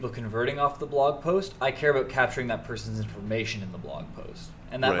about people converting off the blog post. I care about capturing that person's information in the blog post.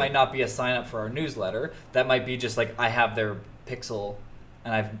 And that might not be a sign up for our newsletter. That might be just like, I have their pixel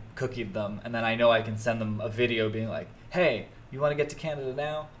and I've cookied them, and then I know I can send them a video being like, hey, you want to get to Canada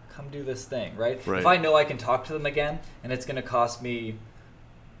now? Come do this thing, right? If I know I can talk to them again and it's going to cost me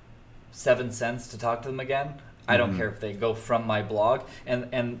 7 cents to talk to them again, I don't care if they go from my blog.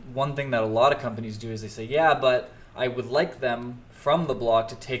 And one thing that a lot of companies do is they say, yeah, but I would like them from the blog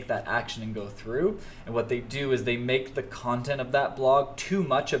to take that action and go through. And what they do is they make the content of that blog too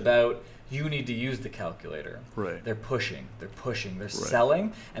much about, you need to use the calculator. Right. They're pushing, they're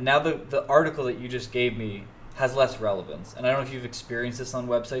selling. And now the article that you just gave me has less relevance. And I don't know if you've experienced this on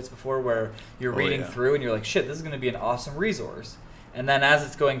websites before, where you're reading through and you're like, shit, this is going to be an awesome resource. And then as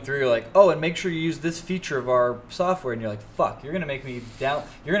it's going through, you're like, oh, and make sure you use this feature of our software. And you're like, fuck, you're going to make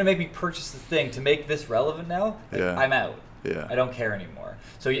me purchase the thing to make this relevant now? Like, I'm out. Yeah. I don't care anymore.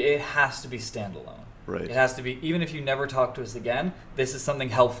 So it has to be standalone. Right. It has to be, even if you never talk to us again, this is something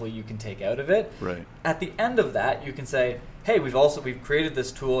helpful you can take out of it. Right. At the end of that, you can say, hey, we've created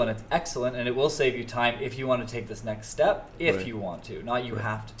this tool and it's excellent and it will save you time if you want to take this next step, if you want to, not you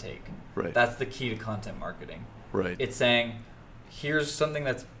have to take. Right. That's the key to content marketing. Right. It's saying, here's something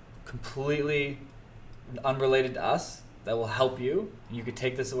that's completely unrelated to us that will help you. You could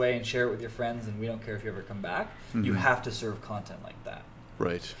take this away and share it with your friends, and we don't care if you ever come back. You have to serve content like that.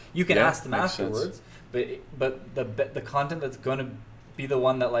 Right. You can ask them afterwards, but the content that's going to be the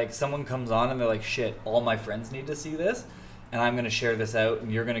one that, like, someone comes on and they're like, shit, all my friends need to see this, and I'm going to share this out,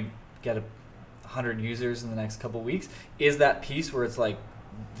 and you're going to get 100 users in the next couple weeks, is that piece where it's like,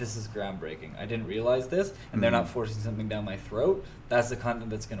 this is groundbreaking. I didn't realize this, and they're not forcing something down my throat. That's the content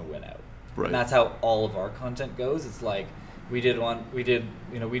that's going to win out. Right. And that's how all of our content goes. It's like, we do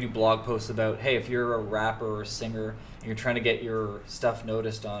blog posts about, hey, if you're a rapper or a singer and you're trying to get your stuff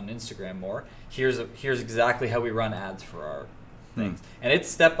noticed on Instagram more, here's exactly how we run ads for our things. And it's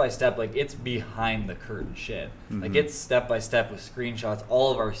step by step, like, it's behind the curtain shit. Like, it's step by step with screenshots,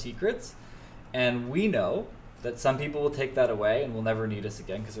 all of our secrets. And we know that some people will take that away and will never need us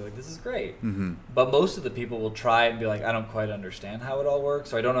again because they're like, this is great. But most of the people will try and be like, I don't quite understand how it all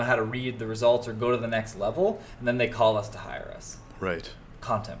works, or I don't know how to read the results or go to the next level, and then they call us to hire us. Right.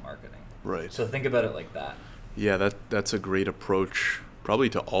 Content marketing. Right. So think about it like that. Yeah, that's a great approach, probably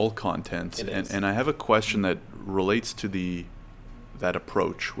to all content. It is. And I have a question that relates to that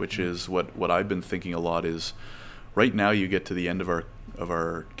approach, which is what I've been thinking a lot is, right now you get to the end of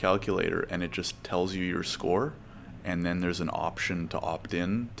our calculator and it just tells you your score, and then there's an option to opt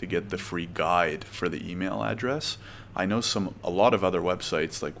in to get the free guide for the email address. I know a lot of other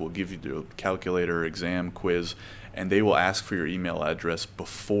websites like will give you the calculator, exam, quiz, and they will ask for your email address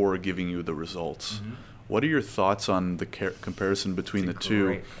before giving you the results. What are your thoughts on the comparison between the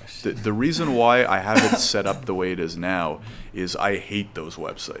two? The reason why I have it set up the way it is now is I hate those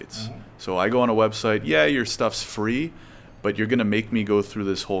websites. So I go on a website, your stuff's free, but you're going to make me go through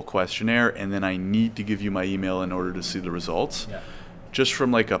this whole questionnaire, and then I need to give you my email in order to see the results. Just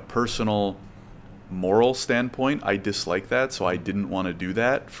from like a personal moral standpoint, I dislike that, so I didn't want to do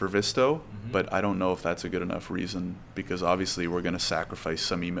that for Visto, but I don't know if that's a good enough reason, because obviously we're going to sacrifice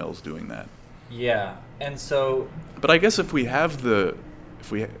some emails doing that. Yeah, and so... But I guess if we have the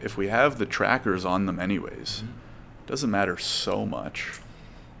if we have the trackers on them anyways, it doesn't matter so much.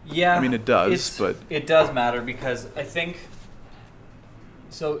 Yeah, I mean, it does, but it does matter because I think.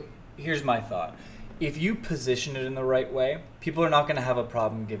 So here's my thought: if you position it in the right way, people are not going to have a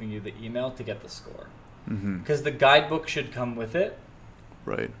problem giving you the email to get the score, because the guidebook should come with it.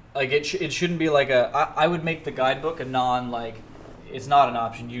 Right. Like it shouldn't be like I would make the guidebook a non like. It's not an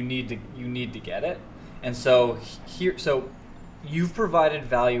option. You need to get it, and so you've provided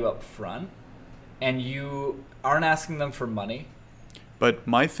value up front, and you aren't asking them for money. But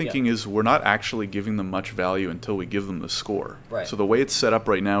my thinking is we're not actually giving them much value until we give them the score. Right. So the way it's set up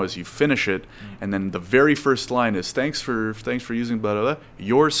right now is you finish it, and then the very first line is thanks for using blah blah blah.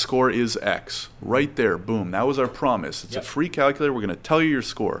 Your score is X. Right there, boom. That was our promise. It's a free calculator. We're going to tell you your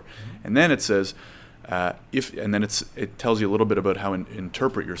score, and then it says. It tells you a little bit about how to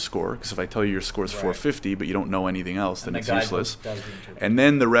interpret your score, because if I tell you your score is 450 but you don't know anything else, then it's useless. And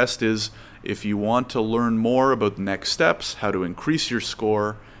then the rest is if you want to learn more about the next steps, how to increase your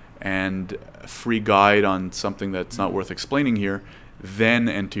score, and a free guide on something that's not worth explaining here, then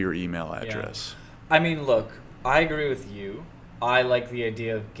enter your email address. I mean, look, I agree with you. I like the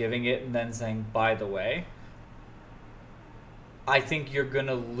idea of giving it and then saying, by the way, I think you're going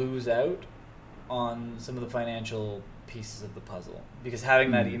to lose out on some of the financial pieces of the puzzle, because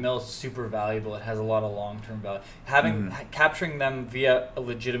having that email is super valuable. It has a lot of long-term value. Capturing them via a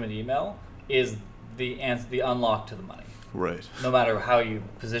legitimate email is the unlock to the money. Right. No matter how you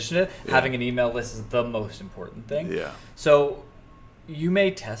position it, having an email list is the most important thing. Yeah. So you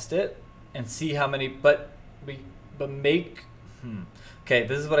may test it and see how many, but make. Okay,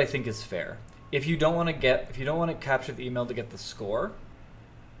 this is what I think is fair. If you don't want to capture the email to get the score,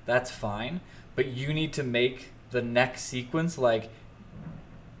 that's fine. But you need to make the next sequence like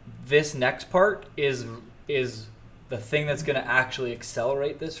this next part is the thing that's going to actually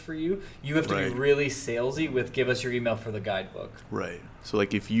accelerate this for you. You have to be really salesy with give us your email for the guidebook. Right. So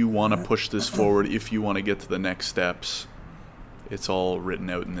like if you want to push this forward, if you want to get to the next steps, it's all written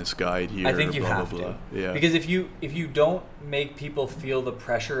out in this guide here. I think you have to. Yeah. Because if you don't make people feel the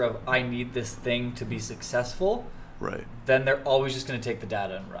pressure of I need this thing to be successful, then they're always just going to take the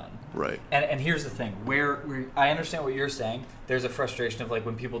data and run. Right. And here's the thing, where I understand what you're saying. There's a frustration of like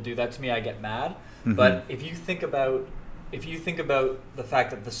when people do that to me, I get mad. But if you think about the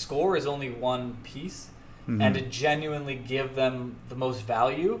fact that the score is only one piece, and to genuinely give them the most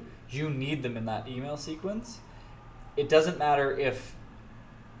value, you need them in that email sequence. It doesn't matter if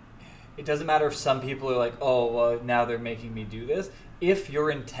some people are like, oh, well, now they're making me do this. If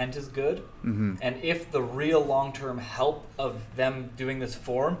your intent is good, and if the real long-term help of them doing this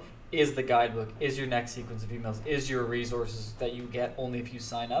form is the guidebook, is your next sequence of emails, is your resources that you get only if you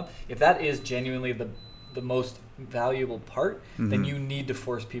sign up, if that is genuinely the most valuable part, then you need to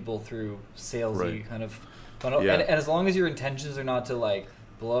force people through salesy kind of funnel. And as long as your intentions are not to like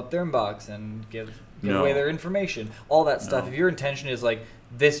blow up their inbox and give away their information, all that stuff. If your intention is like,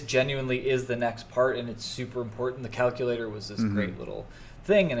 this genuinely is the next part and it's super important, the calculator was this great little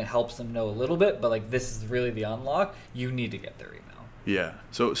thing and it helps them know a little bit, but like this is really the unlock, you need to get their email. Yeah.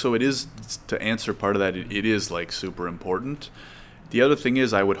 So it is, to answer part of that, it is like super important. The other thing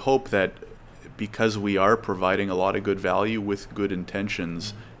is I would hope that because we are providing a lot of good value with good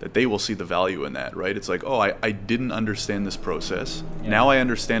intentions, that they will see the value in that, right? It's like, oh, I didn't understand this process. Now I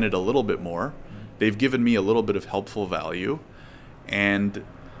understand it a little bit more. They've given me a little bit of helpful value. And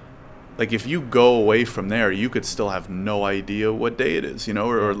like if you go away from there, you could still have no idea what day it is,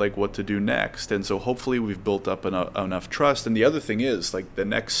 or like what to do next. And so hopefully we've built up enough trust. And the other thing is like the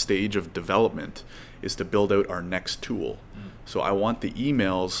next stage of development is to build out our next tool. So I want the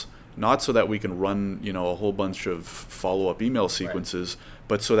emails not so that we can run, a whole bunch of follow-up email sequences,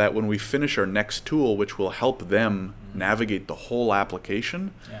 but so that when we finish our next tool, which will help them navigate the whole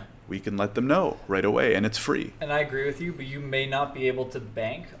application, we can let them know right away, and it's free. And I agree with you, but you may not be able to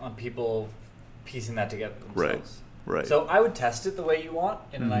bank on people piecing that together themselves. Right. So I would test it the way you want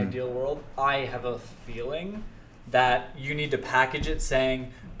in an ideal world. I have a feeling that you need to package it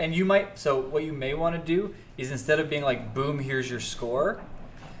saying, and you might, so what you may want to do is instead of being like, boom, here's your score,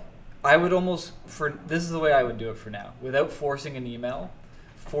 I would almost, this is the way I would do it for now. Without forcing an email,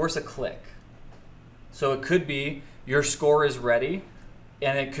 force a click. So it could be, your score is ready,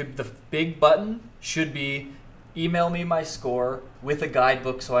 and it could, the big button should be, email me my score with a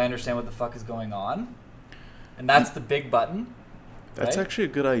guidebook so I understand what the fuck is going on. And that's the big button. That's right? actually a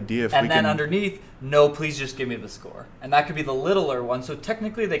good idea. And then underneath, no, please just give me the score. And that could be the littler one. So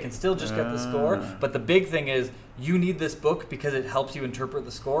technically they can still just get the score. But the big thing is you need this book because it helps you interpret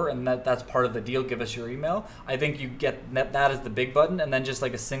the score. And that's part of the deal. Give us your email. I think you get that as the big button. And then just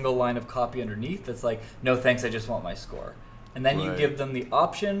like a single line of copy underneath that's like, no thanks, I just want my score. And then you give them the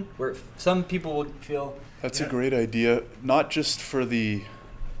option where some people will feel... That's a great idea. Not just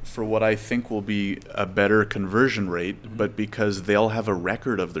for what I think will be a better conversion rate, but because they'll have a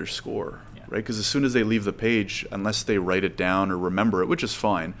record of their score, right? Because as soon as they leave the page, unless they write it down or remember it, which is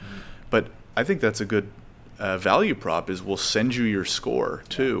fine, but I think that's a good value prop is we'll send you your score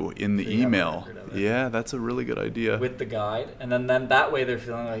too in the email. Yeah, that's a really good idea. With the guide. And then that way they're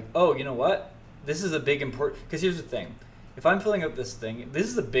feeling like, oh, you know what? This is a big important... Because here's the thing. If I'm filling out this thing, this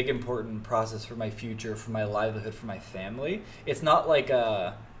is a big important process for my future, for my livelihood, for my family. It's not like give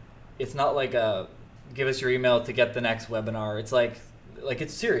us your email to get the next webinar. It's like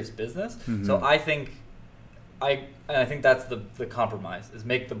it's serious business. So I think that's the compromise is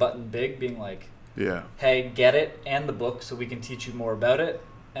make the button big, being like, hey, get it and the book so we can teach you more about it,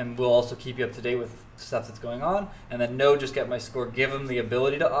 and we'll also keep you up to date with stuff that's going on. And then no, just get my score. Give them the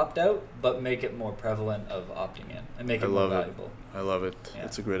ability to opt out, but make it more prevalent of opting in and make it more valuable. I love it. Yeah.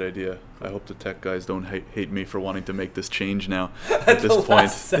 It's a great idea. Cool. I hope the tech guys don't hate me for wanting to make this change now at this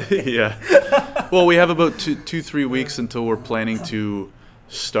point. Yeah. Well, we have about 2-3 weeks until we're planning to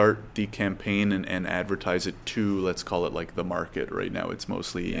start the campaign and advertise it to, let's call it like the market. Right now it's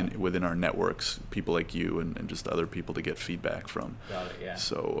mostly within our networks, people like you and just other people to get feedback from. Got it, yeah.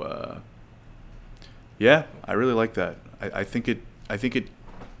 So yeah, I really like that. I think it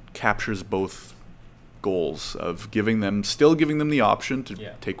captures both goals of still giving them the option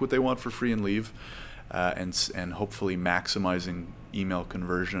to take what they want for free and leave, and hopefully maximizing email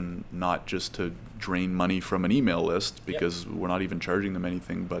conversion, not just to drain money from an email list because we're not even charging them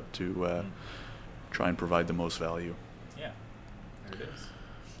anything, but to try and provide the most value. Yeah, there it is.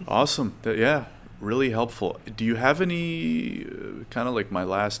 Awesome. Really helpful. Do you have any kind of like my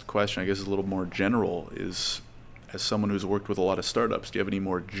last question, I guess is a little more general, is as someone who's worked with a lot of startups, do you have any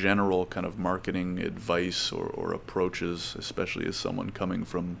more general kind of marketing advice or approaches, especially as someone coming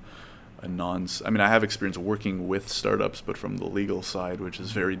from I have experience working with startups, but from the legal side, which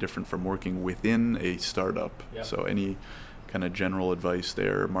is very different from working within a startup. Yep. So any kind of general advice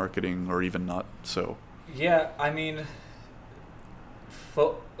there, marketing or even not so? Yeah, I mean...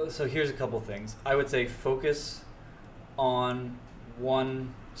 So here's a couple things. I would say focus on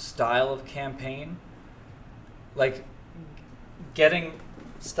one style of campaign. Like getting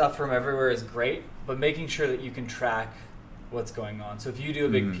stuff from everywhere is great, but making sure that you can track what's going on. So if you do a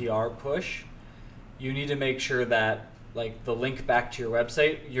big PR push, you need to make sure that like the link back to your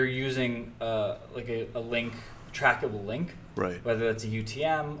website, you're using like a link, trackable link. Right. Whether that's a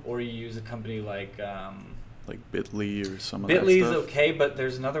UTM or you use a company like Bitly or some of that stuff. Bitly is okay, but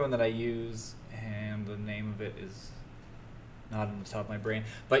there's another one that I use, and the name of it is not on the top of my brain.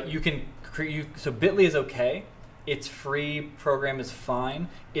 But you can so Bitly is okay. Its free program is fine.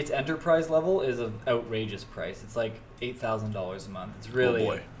 Its enterprise level is an outrageous price. It's like $8,000 a month. It's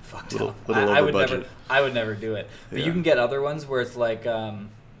really fucked up. I would never do it. But you can get other ones where it's like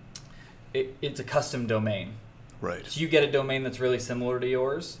it's a custom domain. Right. So you get a domain that's really similar to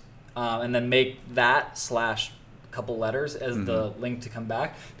yours. And then make that / couple letters as the link to come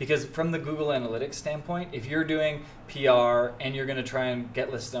back. Because from the Google Analytics standpoint, if you're doing PR and you're going to try and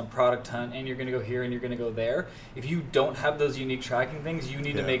get listed on Product Hunt and you're going to go here and you're going to go there, if you don't have those unique tracking things, you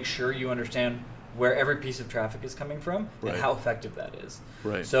need to make sure you understand where every piece of traffic is coming from and how effective that is.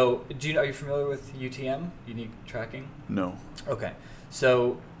 Right. So are you familiar with UTM, unique tracking? No. Okay.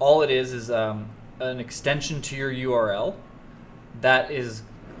 So all it is an extension to your URL that is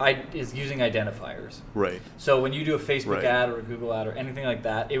using identifiers. Right. So when you do a Facebook ad or a Google ad or anything like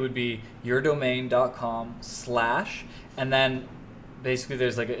that, it would be yourdomain.com/ and then basically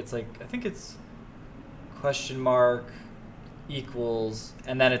there's I think it's $? Equals,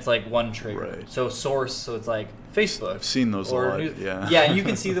 and then it's like one trigger. Right. So source, so it's like Facebook. I've seen those a lot. Yeah, and you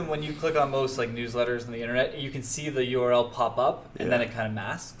can see them when you click on most like newsletters on the internet. You can see the URL pop up, and then it kind of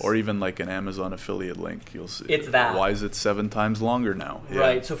masks. Or even like an Amazon affiliate link, you'll see. It's that. Why is it 7 times longer now? Yeah.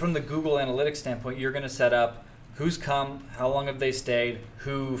 Right. So from the Google Analytics standpoint, you're going to set up who's come, how long have they stayed,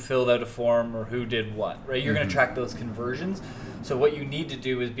 who filled out a form, or who did what. Right. You're going to track those conversions. So what you need to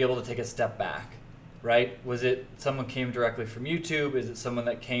do is be able to take a step back. Right? Was it someone came directly from YouTube? Is it someone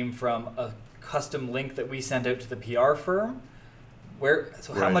that came from a custom link that we sent out to the PR firm?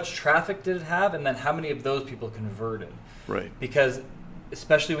 How much traffic did it have? And then how many of those people converted? Right. Because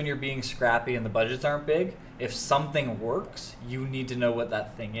especially when you're being scrappy and the budgets aren't big, if something works, you need to know what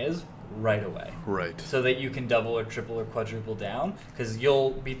that thing is right away. Right. So that you can double or triple or quadruple down, because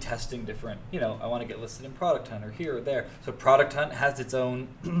you'll be testing different, I want to get listed in Product Hunt or here or there. So Product Hunt has its own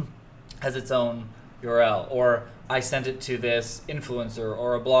URL, or I sent it to this influencer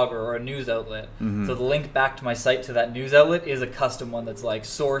or a blogger or a news outlet. Mm-hmm. So the link back to my site to that news outlet is a custom one that's like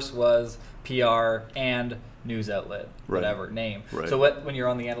source was PR and news outlet, whatever name. Right. So when you're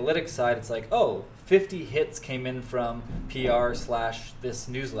on the analytics side, it's like, 50 hits came in from PR/this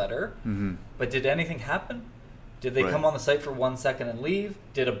newsletter, mm-hmm. but did anything happen? Did they come on the site for 1 second and leave?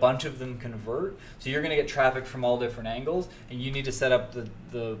 Did a bunch of them convert? So you're going to get traffic from all different angles, and you need to set up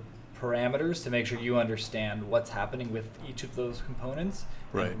the parameters to make sure you understand what's happening with each of those components,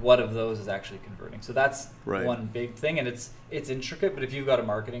 and what of those is actually converting. So that's one big thing, and it's intricate, but if you've got a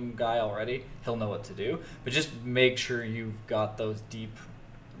marketing guy already, he'll know what to do. But just make sure you've got those deep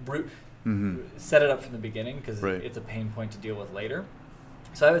root, set it up from the beginning, because it's a pain point to deal with later.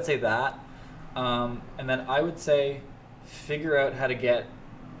 So I would say that, and then I would say figure out how to get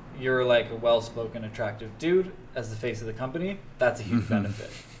you're like a well-spoken, attractive dude as the face of the company. That's a huge benefit.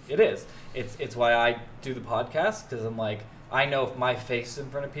 It is. It's why I do the podcast, because I'm like, I know if my face is in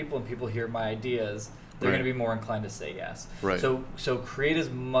front of people and people hear my ideas, they're going to be more inclined to say yes. Right. So create as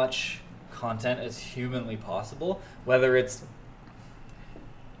much content as humanly possible, whether it's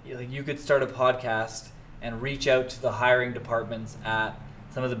you could start a podcast and reach out to the hiring departments at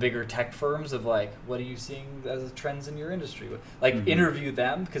some of the bigger tech firms of like, what are you seeing as trends in your industry? Like interview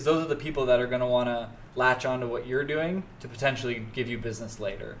them, because those are the people that are going to want to latch onto what you're doing to potentially give you business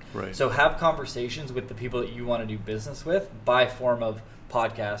later. Right. So have conversations with the people that you want to do business with by form of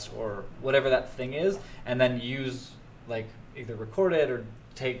podcast or whatever that thing is, and then use like either record it or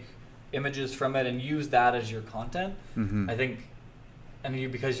take images from it and use that as your content. I think,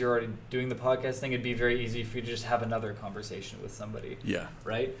 and because you're already doing the podcast thing, it'd be very easy for you to just have another conversation with somebody. Yeah.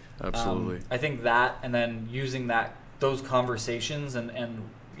 Right? Absolutely. I think that, and then using those conversations and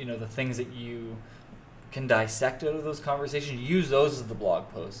the things that you can dissect out of those conversations, use those as the blog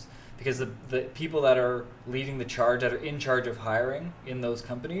posts. Because the people that are leading the charge, that are in charge of hiring in those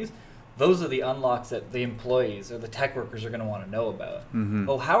companies, those are the unlocks that the employees or the tech workers are going to want to know about.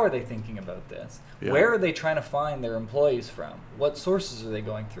 Oh, how are they thinking about this? Yeah. Where are they trying to find their employees from? What sources are they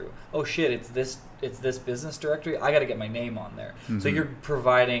going through? Oh shit, it's this business directory. I got to get my name on there. So you're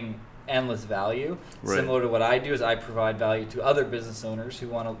providing endless value. Similar to what I do is I provide value to other business owners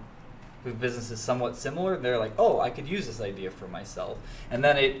who business is somewhat similar. They're like, oh, I could use this idea for myself. And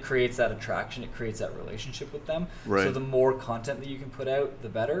then it creates that attraction. It creates that relationship with them. So the more content that you can put out, the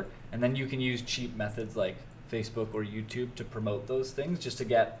better. And then you can use cheap methods like Facebook or YouTube to promote those things just to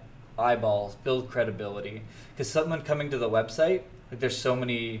get eyeballs, build credibility. Because someone coming to the website, like there's so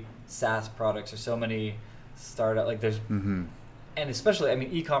many SaaS products or so many startup, like there's... And especially,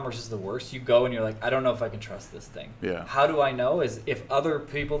 e-commerce is the worst. You go and you're like, I don't know if I can trust this thing. Yeah. How do I know? Is if other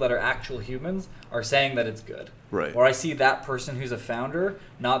people that are actual humans are saying that it's good. Right. Or I see that person who's a founder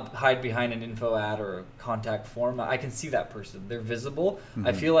not hide behind an info ad or a contact form. I can see that person. They're visible.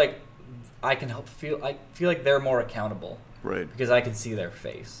 I feel like I can I feel like they're more accountable. Right. Because I can see their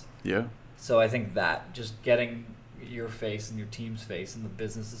face. Yeah. So I think that just getting your face and your team's face and the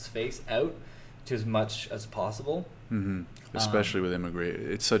business's face out to as much as possible. Especially with immigration,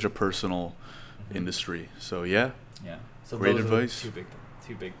 it's such a personal industry. So yeah. So great advice.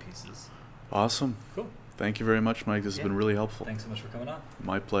 Two big pieces. Awesome. Cool. Thank you very much, Mike. This has been really helpful. Thanks so much for coming on.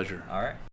 My pleasure. All right.